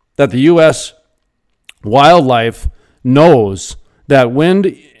believe that the U.S. wildlife knows that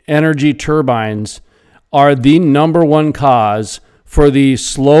wind energy turbines are the number one cause for the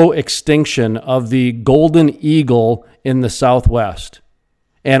slow extinction of the golden eagle in the Southwest.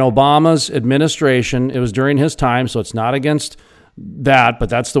 And Obama's administration, it was during his time, so it's not against that, but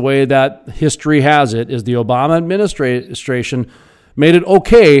that's the way that history has it, is the Obama administration made it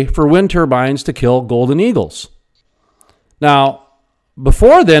okay for wind turbines to kill golden eagles. Now,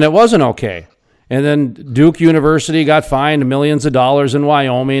 before then, it wasn't okay. And then Duke University got fined millions of dollars in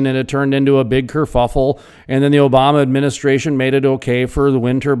Wyoming, and it turned into a big kerfuffle. And then the Obama administration made it okay for the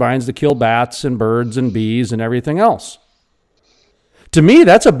wind turbines to kill bats and birds and bees and everything else. To me,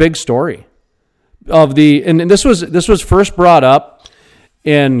 that's a big story. And this was first brought up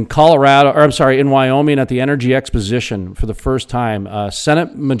in in Wyoming at the Energy Exposition for the first time.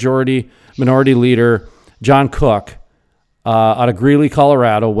 Senate Minority Leader John Cook, out of Greeley,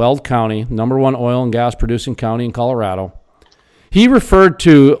 Colorado, Weld County, number one oil and gas producing county in Colorado. He referred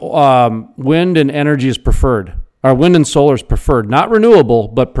to wind and energy as preferred, or wind and solar as preferred, not renewable,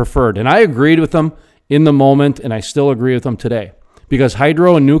 but preferred. And I agreed with him in the moment, and I still agree with him today, because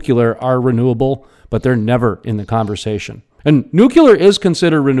hydro and nuclear are renewable, but they're never in the conversation. And nuclear is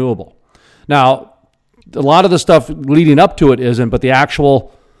considered renewable. Now, a lot of the stuff leading up to it isn't, but the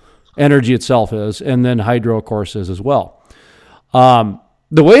actual energy itself is, and then hydro, of course, is as well.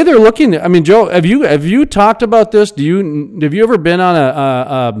 The way they're looking, I mean, Joe, have you talked about this? Have you ever been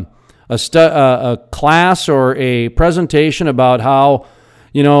on a class or a presentation about how,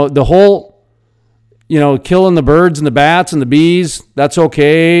 the whole, killing the birds and the bats and the bees, that's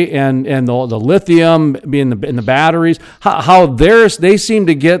okay, and the lithium being in the batteries, how they seem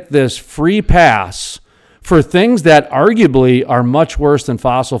to get this free pass for things that arguably are much worse than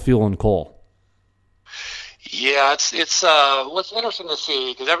fossil fuel and coal. Yeah, it's what's interesting to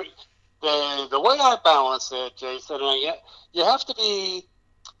see, because the way I balance it, Jason, you have to be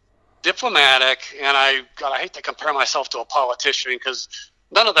diplomatic, and I hate to compare myself to a politician, because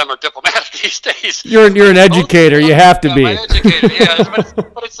none of them are diplomatic these days. You're an educator. You have to be. I'm an educator, yeah.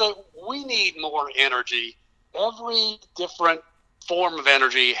 But it's we need more energy. Every different form of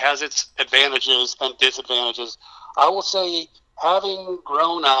energy has its advantages and disadvantages. I will say, having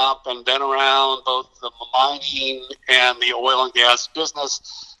grown up and been around both the mining and the oil and gas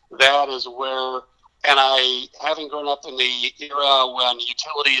business, that is where And having grown up in the era when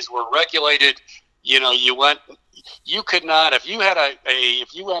utilities were regulated, you could not, if you had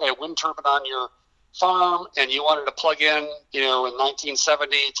a wind turbine on your farm and you wanted to plug in, in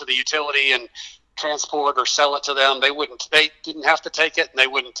 1970 to the utility and transport or sell it to them, they didn't have to take it, and they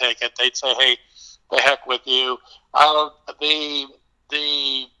wouldn't take it. They'd say, hey, the heck with you.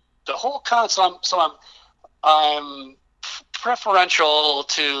 The whole concept, so I'm preferential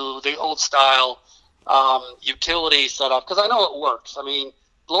to the old style utility setup, because I know it works. I mean,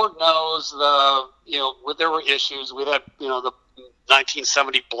 Lord knows there were issues. We had the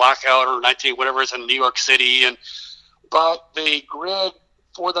 1970 blackout or 19 whatever is in New York City, but the grid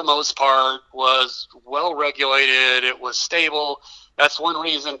for the most part was well regulated. It was stable. That's one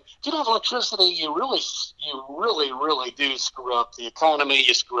reason. If you don't have electricity, you really do screw up the economy.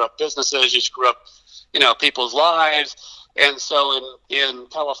 You screw up businesses. You screw up people's lives. And so in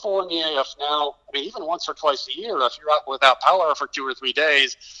California, even once or twice a year, if you're out without power for 2 or 3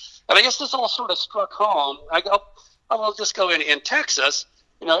 days, and I guess this all sort of struck home. I'll just go in Texas.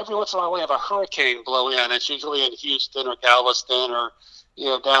 Every once in a while we have a hurricane blow in. It's usually in Houston or Galveston or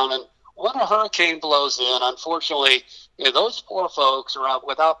down. And when a hurricane blows in, unfortunately, those poor folks are out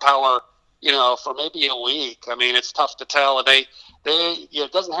without power, for maybe a week. I mean, it's tough to tell. And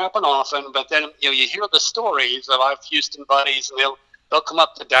it doesn't happen often, but then you hear the stories of, I have Houston buddies, and they'll come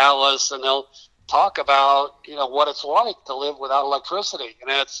up to Dallas and they'll talk about what it's like to live without electricity, and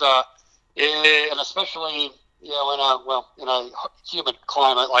it's and especially in a humid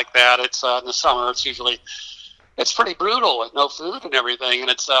climate like that. It's in the summer. It's pretty brutal with no food and everything, and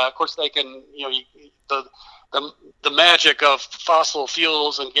it's of course they can the magic of fossil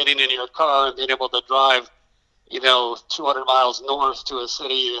fuels and getting in your car and being able to drive 200 miles north to a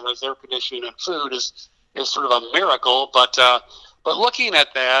city that has air conditioning and food is sort of a miracle. But looking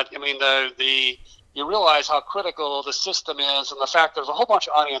at that, I mean, you realize how critical the system is, and the fact there's a whole bunch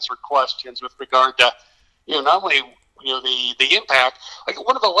of unanswered questions with regard to not only the impact. Like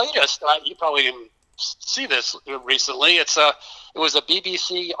one of the latest, you probably didn't see this recently. It was a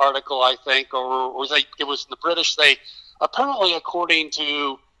BBC article, I think, or it was in the British. They apparently, according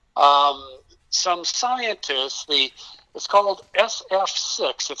to some scientists, it's called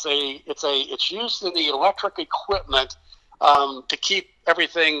SF6. It's used in the electric equipment to keep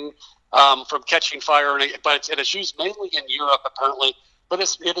everything from catching fire, but it's used mainly in Europe apparently. But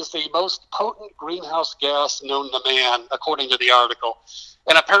it is the most potent greenhouse gas known to man, according to the article.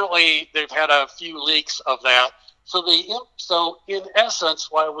 And apparently they've had a few leaks of that. So in essence,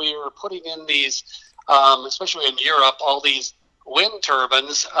 while we are putting in these, especially in Europe, all these wind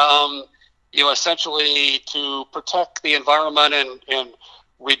turbines, essentially to protect the environment and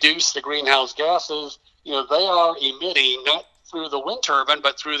reduce the greenhouse gases, they are emitting not through the wind turbine,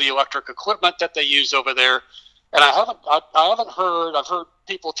 but through the electric equipment that they use over there. And I've heard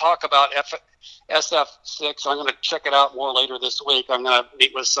people talk about SF6. I'm going to check it out more later this week. I'm going to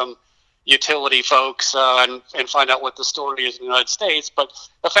meet with some utility folks and find out what the story is in the United States. But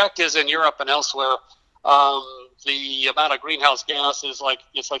the fact is, in Europe and elsewhere, the amount of greenhouse gas is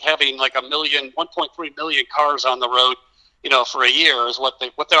it's like having 1.3 million cars on the road, for a year is what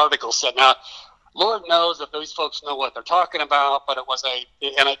the article said. Now, Lord knows if those folks know what they're talking about, but it was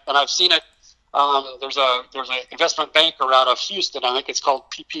and I've seen it. There's an investment banker out of Houston. I think it's called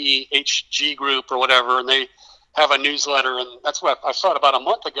PPHG Group or whatever, and they have a newsletter, and that's what I saw it about a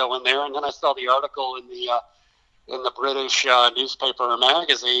month ago in there. And then I saw the article in the British newspaper or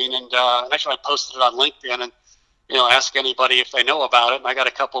magazine, and actually I posted it on LinkedIn and ask anybody if they know about it. And I got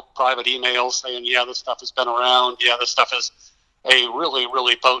a couple private emails saying, yeah, this stuff has been around. Yeah, this stuff is a really,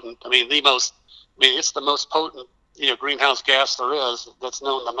 really potent. It's the most potent greenhouse gas there is that's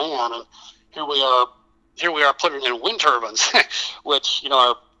known to man. And here we are putting in wind turbines, which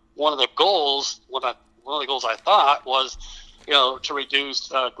are one of the goals. One of the goals I thought was, to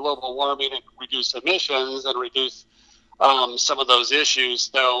reduce global warming and reduce emissions and reduce some of those issues.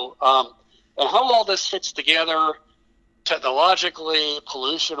 So, and how all this fits together, technologically,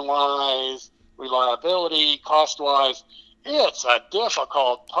 pollution-wise, reliability, cost-wise, it's a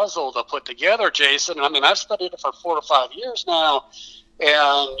difficult puzzle to put together, Jason. I mean, I've studied it for 4 or 5 years now.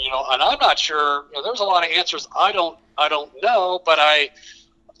 And and I'm not sure. There's a lot of answers I don't know. But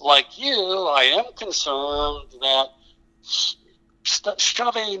like you, I am concerned that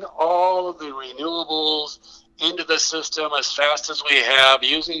shoving all of the renewables into the system as fast as we have,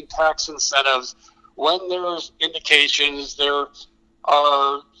 using tax incentives, when there's indications there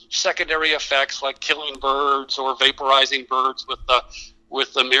are secondary effects like killing birds or vaporizing birds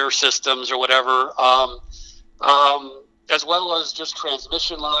with the mirror systems or whatever. As well as just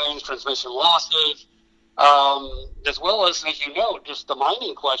transmission lines, transmission losses, as well as you know, just the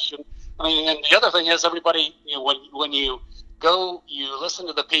mining question. I mean, and the other thing is everybody, you know, when you go, you listen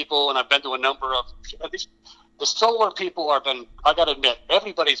to the people, and I've been to a number of these. The solar people have been, I got to admit,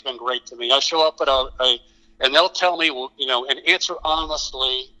 everybody's been great to me. I show up at and they'll tell me, you know, and answer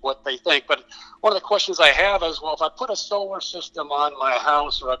honestly what they think. But one of the questions I have is, well, if I put a solar system on my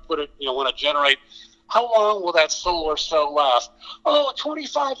house, or I put it, you know, want to generate, how long will that solar cell last? Oh,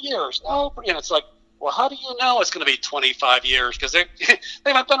 25 years. No, and it's like, well, how do you know it's going to be 25 years? Because they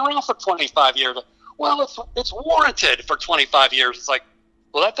haven't been around for 25 years. Well, it's warranted for 25 years. It's like,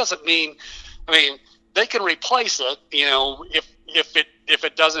 well, that doesn't mean, I mean, they can replace it, you know, if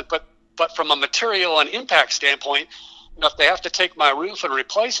it doesn't. But from a material and impact standpoint, you know, if they have to take my roof and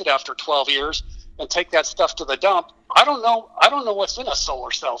replace it after 12 years and take that stuff to the dump, I don't know what's in a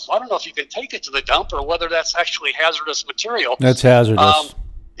solar cell. So I don't know if you can take it to the dump or whether that's actually hazardous material. That's hazardous.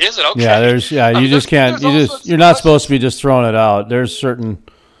 Is it? Okay. Yeah, you just can't. You're not supposed to be just throwing it out. There's certain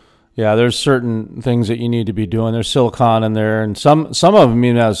things that you need to be doing. There's silicon in there, and some of them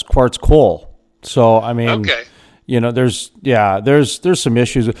even has quartz coal. So I mean, okay. You know, there's some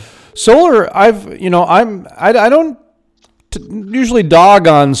issues. Solar, I don't usually dog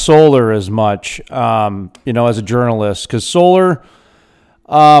on solar as much, you know, as a journalist, because solar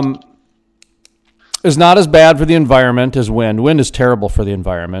is not as bad for the environment as wind. Wind is terrible for the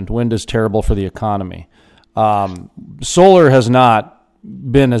environment. Wind is terrible for the economy. Solar has not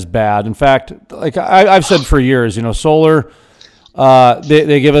been as bad. In fact, like I've said for years, you know, solar,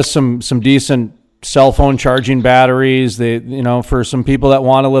 they give us some decent cell phone charging batteries. They, you know, for some people that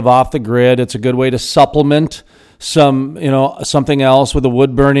want to live off the grid, it's a good way to supplement something else with a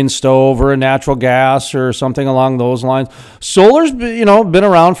wood burning stove or a natural gas or something along those lines. Solar's, you know, been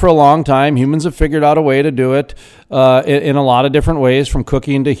around for a long time. Humans have figured out a way to do it in a lot of different ways, from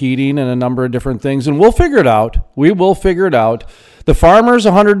cooking to heating and a number of different things. And we'll figure it out. We will figure it out. The farmers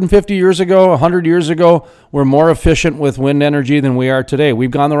 150 years ago, 100 years ago, were more efficient with wind energy than we are today. We've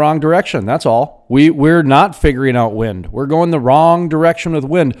gone the wrong direction. That's all. We're not figuring out wind. We're going the wrong direction with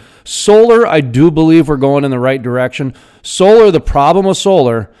wind. Solar, I do believe we're going in the right direction. Solar, the problem with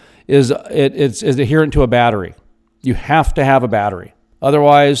solar is it's adherent to a battery. You have to have a battery.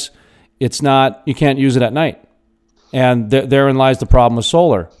 Otherwise, you can't use it at night. And therein lies the problem with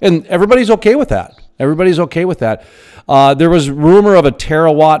solar. And everybody's okay with that. There was rumor of a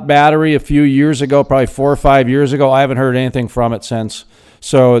terawatt battery a few years ago, probably 4 or 5 years ago. I haven't heard anything from it since.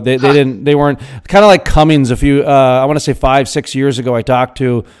 So they weren't, kind of like Cummins I want to say 5-6 years ago, I talked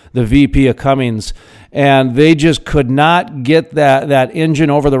to the VP of Cummins, and they just could not get that engine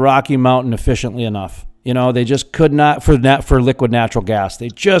over the Rocky Mountain efficiently enough. You know, they just could not for liquid natural gas. They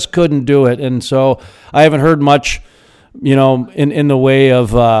just couldn't do it. And so I haven't heard much, you know, in the way of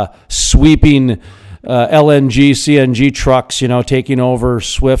sweeping LNG, CNG trucks, you know, taking over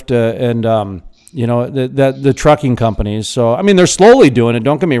Swift and you know, the trucking companies. So, I mean, they're slowly doing it.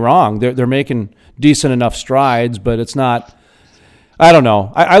 Don't get me wrong. They're making decent enough strides, but it's not, I don't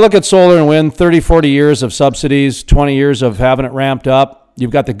know. I look at solar and wind, 30, 40 years of subsidies, 20 years of having it ramped up.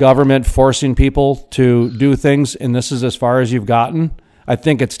 You've got the government forcing people to do things, and this is as far as you've gotten. I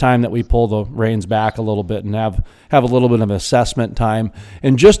think it's time that we pull the reins back a little bit and have a little bit of assessment time.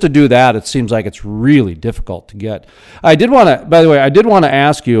 And just to do that, it seems like it's really difficult to get. By the way, I did want to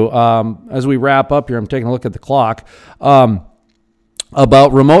ask you, as we wrap up here, I'm taking a look at the clock,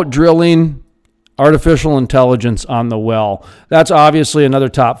 about remote drilling, artificial intelligence on the well. That's obviously another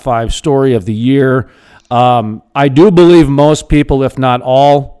top 5 story of the year. I do believe most people, if not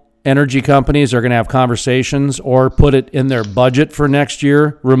all, energy companies are going to have conversations or put it in their budget for next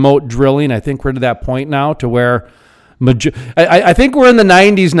year. Remote drilling, I think we're to that point now to where I think we're in the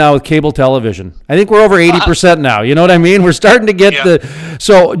 90s now with cable television. I think we're over 80% now. You know what I mean? We're starting to get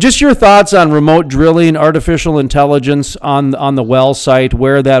So just your thoughts on remote drilling, artificial intelligence on the well site,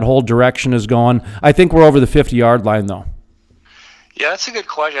 where that whole direction is going. I think we're over the 50-yard line, though. Yeah, that's a good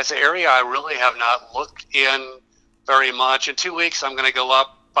question. It's an area I really have not looked in very much. In 2 weeks, I'm going to go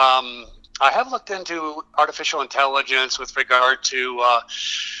up. I have looked into artificial intelligence with regard to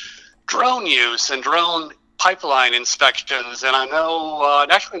drone use and drone pipeline inspections, and I know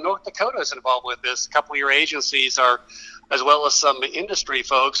actually North Dakota is involved with this. A couple of your agencies are, as well as some industry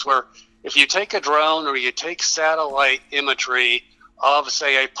folks, where if you take a drone or you take satellite imagery of,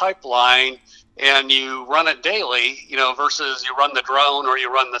 say, a pipeline and you run it daily, you know, versus you run the drone or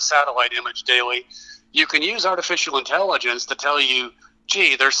you run the satellite image daily, you can use artificial intelligence to tell you,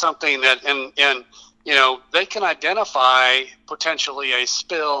 gee, there's something that, and you know, they can identify potentially a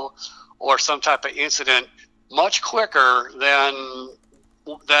spill or some type of incident much quicker than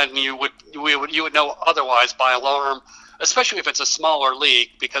than you would know otherwise by alarm, especially if it's a smaller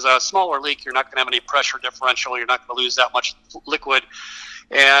leak, because a smaller leak, you're not going to have any pressure differential. You're not going to lose that much liquid.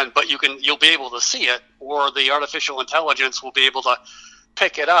 But you'll be able to see it, or the artificial intelligence will be able to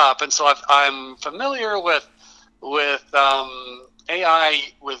pick it up. And so I'm familiar with AI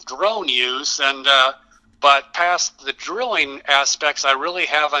with drone use, and but past the drilling aspects, I really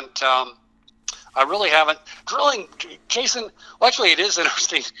haven't. Drilling, Jason. Well, actually, it is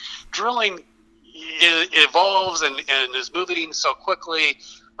interesting. Drilling evolves and is moving so quickly.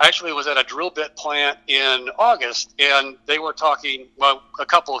 I actually was at a drill bit plant in August, and they were talking, well, a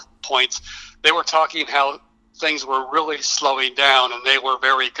couple of points. They were talking how things were really slowing down, and they were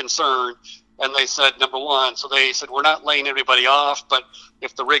very concerned. And they said, number one, so they said, we're not laying everybody off, but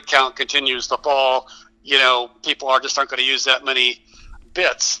if the rig count continues to fall, people aren't going to use that many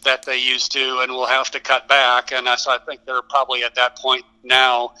bits that they used to, and we'll have to cut back. And so I think they're probably at that point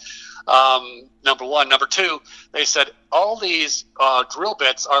now. Number one. Number two, they said all these drill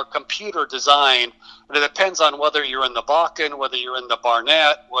bits are computer designed, and it depends on whether you're in the Bakken, whether you're in the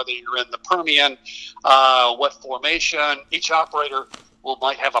Barnett, whether you're in the Permian, what formation. Each operator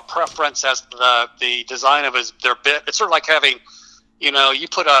might have a preference as to the design of their bit. It's sort of like having, you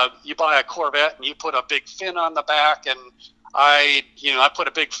buy a Corvette and you put a big fin on the back, and I put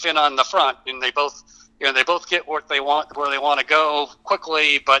a big fin on the front, and they both get what they want, where they want to go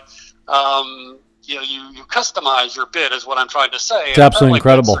quickly, but you customize your bid is what I'm trying to say. It's absolutely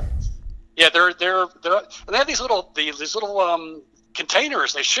incredible. They're and they have these little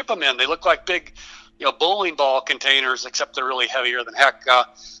containers. They ship them in. They look like big, bowling ball containers, except they're really heavier than heck.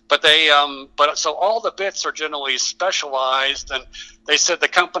 But so all the bits are generally specialized, and they said the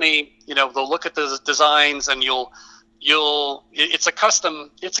company, they'll look at the designs, and it's a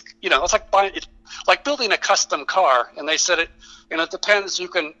custom. It's like building a custom car, and they said it depends. You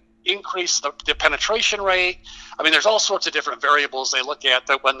can increase the penetration rate. I mean, there's all sorts of different variables they look at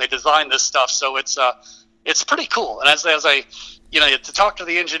that when they design this stuff. So it's pretty cool. And as to talk to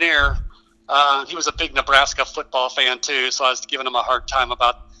the engineer, he was a big Nebraska football fan too. So I was giving him a hard time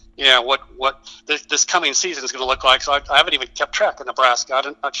about what this coming season is going to look like. So I haven't even kept track of Nebraska.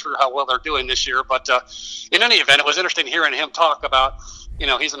 I'm not sure how well they're doing this year. But in any event, it was interesting hearing him talk about,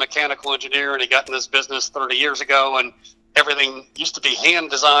 he's a mechanical engineer, and he got in this business 30 years ago, and everything used to be hand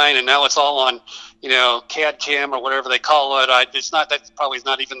design, and now it's all on, CAD CAM or whatever they call it. That probably is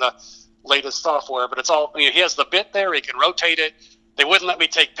not even the latest software, but it's all, he has the bit there. He can rotate it. They wouldn't let me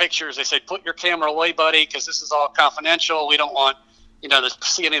take pictures. They said, put your camera away, buddy, because this is all confidential. We don't want, to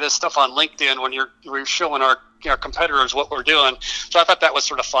see any of this stuff on LinkedIn when we're showing our competitors what we're doing. So I thought that was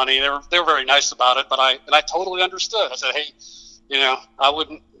sort of funny. They were very nice about it, but I totally understood. I said, hey, I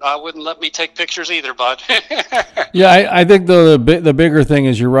wouldn't let me take pictures either, bud. Yeah, I think the bigger thing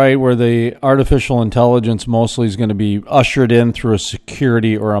is, you're right, where the artificial intelligence mostly is going to be ushered in through a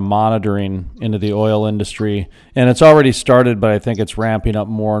security or a monitoring into the oil industry. And it's already started, but I think it's ramping up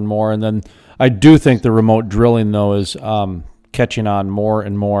more and more. And then I do think the remote drilling, though, is catching on more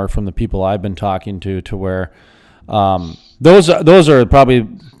and more from the people I've been talking to where those are probably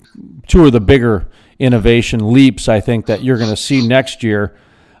two of the bigger innovation leaps, I think, that you're going to see next year.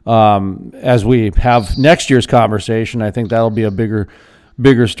 As we have next year's conversation, I think that'll be a bigger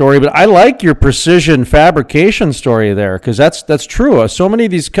story. But I like your precision fabrication story there, because that's true. So many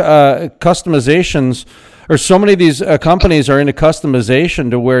of these customizations, or so many of these companies are into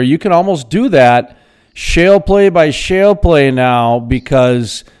customization to where you can almost do that shale play by shale play now,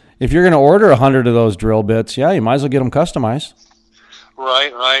 because if you're going to order 100 of those drill bits, you might as well get them customized.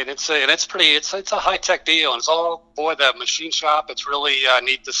 Right. It's a high tech deal, and it's all, the machine shop. It's really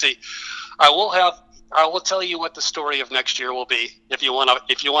neat to see. I will tell you what the story of next year will be if you want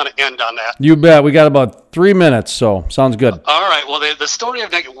to end on that. You bet. We got about 3 minutes, so sounds good. All right. Well, the story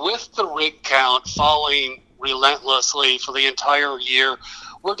of next, with the rig count falling relentlessly for the entire year,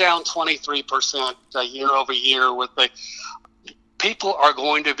 we're down 23% year over year. With the people are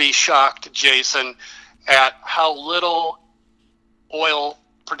going to be shocked, Jason, at how little oil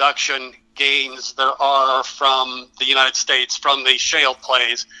production gains there are from the United States, from the shale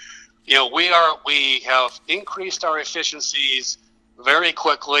plays. We have increased our efficiencies very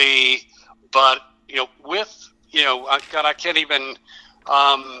quickly, but I can't even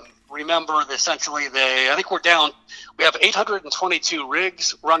remember essentially I think we're down. We have 822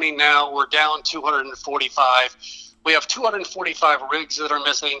 rigs running now. We're down 245. We have 245 rigs that are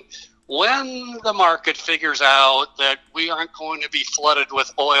missing. When the market figures out that we aren't going to be flooded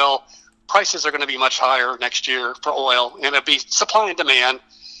with oil, prices are going to be much higher next year for oil, and it'll be supply and demand,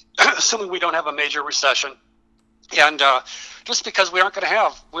 assuming we don't have a major recession. And just because we aren't going to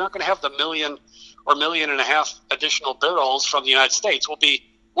have the million or million and a half additional barrels from the United States, we'll be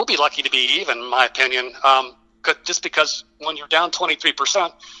lucky to be even, in my opinion. Just because when you're down 23%,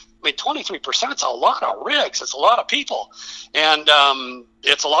 I mean, 23% is a lot of rigs. It's a lot of people, and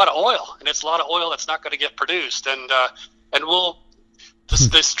it's a lot of oil, and it's a lot of oil that's not going to get produced. And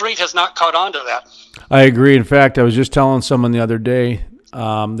the street has not caught on to that. I agree. In fact, I was just telling someone the other day.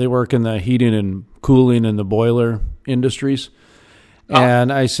 They work in the heating and cooling and the boiler industries,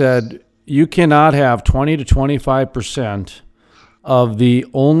 and I said, you cannot have 20 to 25% of the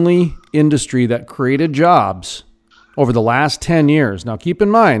only industry that created jobs over the last 10 years. Now, keep in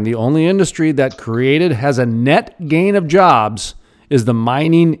mind, the only industry that has a net gain of jobs is the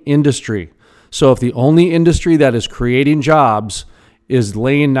mining industry. So if the only industry that is creating jobs is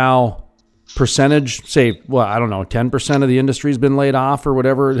laying now percentage, say, well, I don't know, 10% of the industry's been laid off or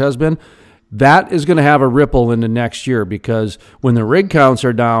whatever it has been, that is going to have a ripple into next year, because when the rig counts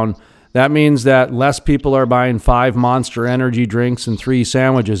are down, that means that less people are buying 5 Monster Energy drinks and 3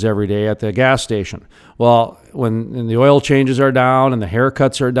 sandwiches every day at the gas station. Well, when the oil changes are down and the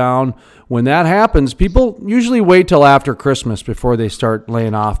haircuts are down, when that happens, people usually wait till after Christmas before they start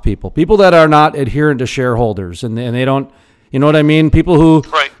laying off people. People that are not adherent to shareholders, and they don't, you know what I mean? People who,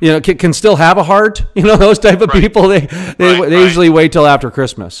 can still have a heart, those type of people, they usually wait till after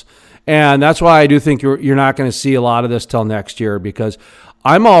Christmas. And that's why I do think you're not going to see a lot of this till next year, because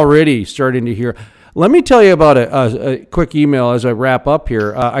I'm already starting to hear. Let me tell you about a quick email as I wrap up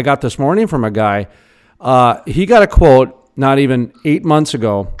here. I got this morning from a guy. He got a quote not even 8 months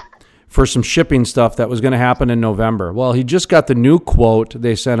ago for some shipping stuff that was going to happen in November. Well, he just got the new quote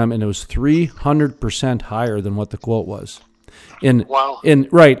they sent him, and it was 300% higher than what the quote was. In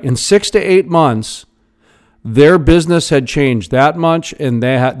 6 to 8 months, their business had changed that much, and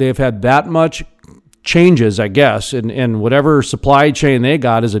they've had that much changes, I guess, in whatever supply chain they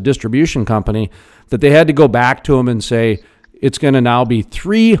got as a distribution company, that they had to go back to them and say, it's going to now be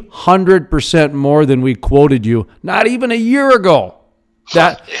 300% more than we quoted you not even a year ago.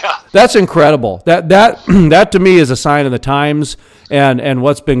 That's incredible. That to me is a sign of the times, and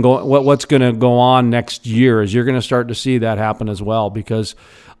what's going to go on next year is you're going to start to see that happen as well, because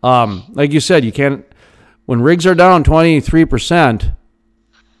like you said, you can't, when rigs are down 23%,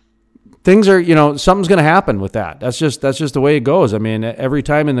 things are, something's going to happen with that. That's just the way it goes. I mean, every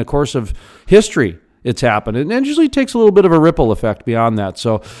time in the course of history it's happened, and it usually takes a little bit of a ripple effect beyond that.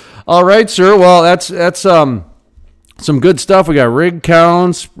 So, all right, sir. Well, that's some good stuff. We got rig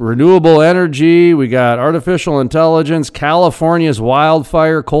counts, renewable energy, we got artificial intelligence, California's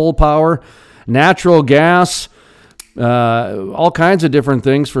wildfire, coal power, natural gas, all kinds of different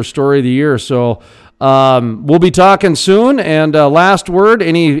things for story of the year. So we'll be talking soon. And last word,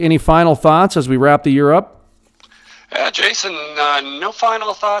 any final thoughts as we wrap the year up? Jason, no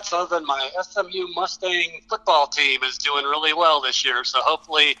final thoughts other than my SMU Mustang football team is doing really well this year. So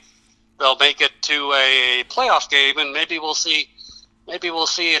hopefully they'll make it to a playoff game, and maybe we'll see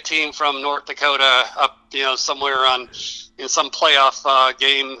a team from North Dakota up, somewhere in some playoff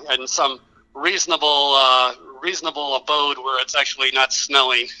game and some reasonable abode where it's actually not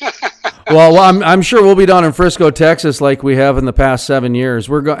snowing. Well, I'm sure we'll be down in Frisco, Texas, like we have in the past 7 years.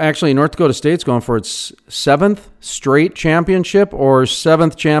 Actually, North Dakota State's going for its 7th straight championship, or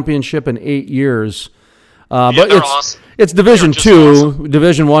 7th championship in 8 years. But it's Division II, awesome.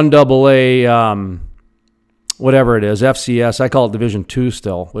 Division I AA, whatever it is, FCS. I call it Division II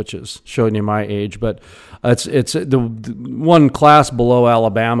still, which is showing you my age. But it's the one class below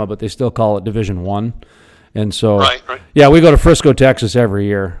Alabama, but they still call it Division I. And so, right. Yeah, we go to Frisco, Texas every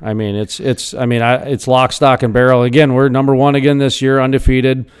year. I mean, it's lock, stock, and barrel. Again, we're number 1 again this year,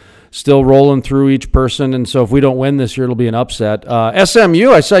 undefeated, still rolling through each person. And so if we don't win this year, it'll be an upset.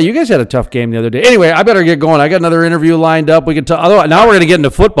 SMU, I saw you guys had a tough game the other day. Anyway, I better get going. I got another interview lined up. We can talk. Otherwise, now we're going to get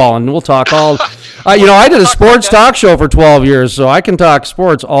into football, and we'll talk all. I did a sports talk show for 12 years, so I can talk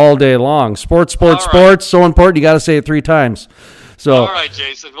sports all day long. Sports, so important. You got to say it 3 times. So, all right,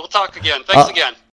 Jason. We'll talk again. Thanks again.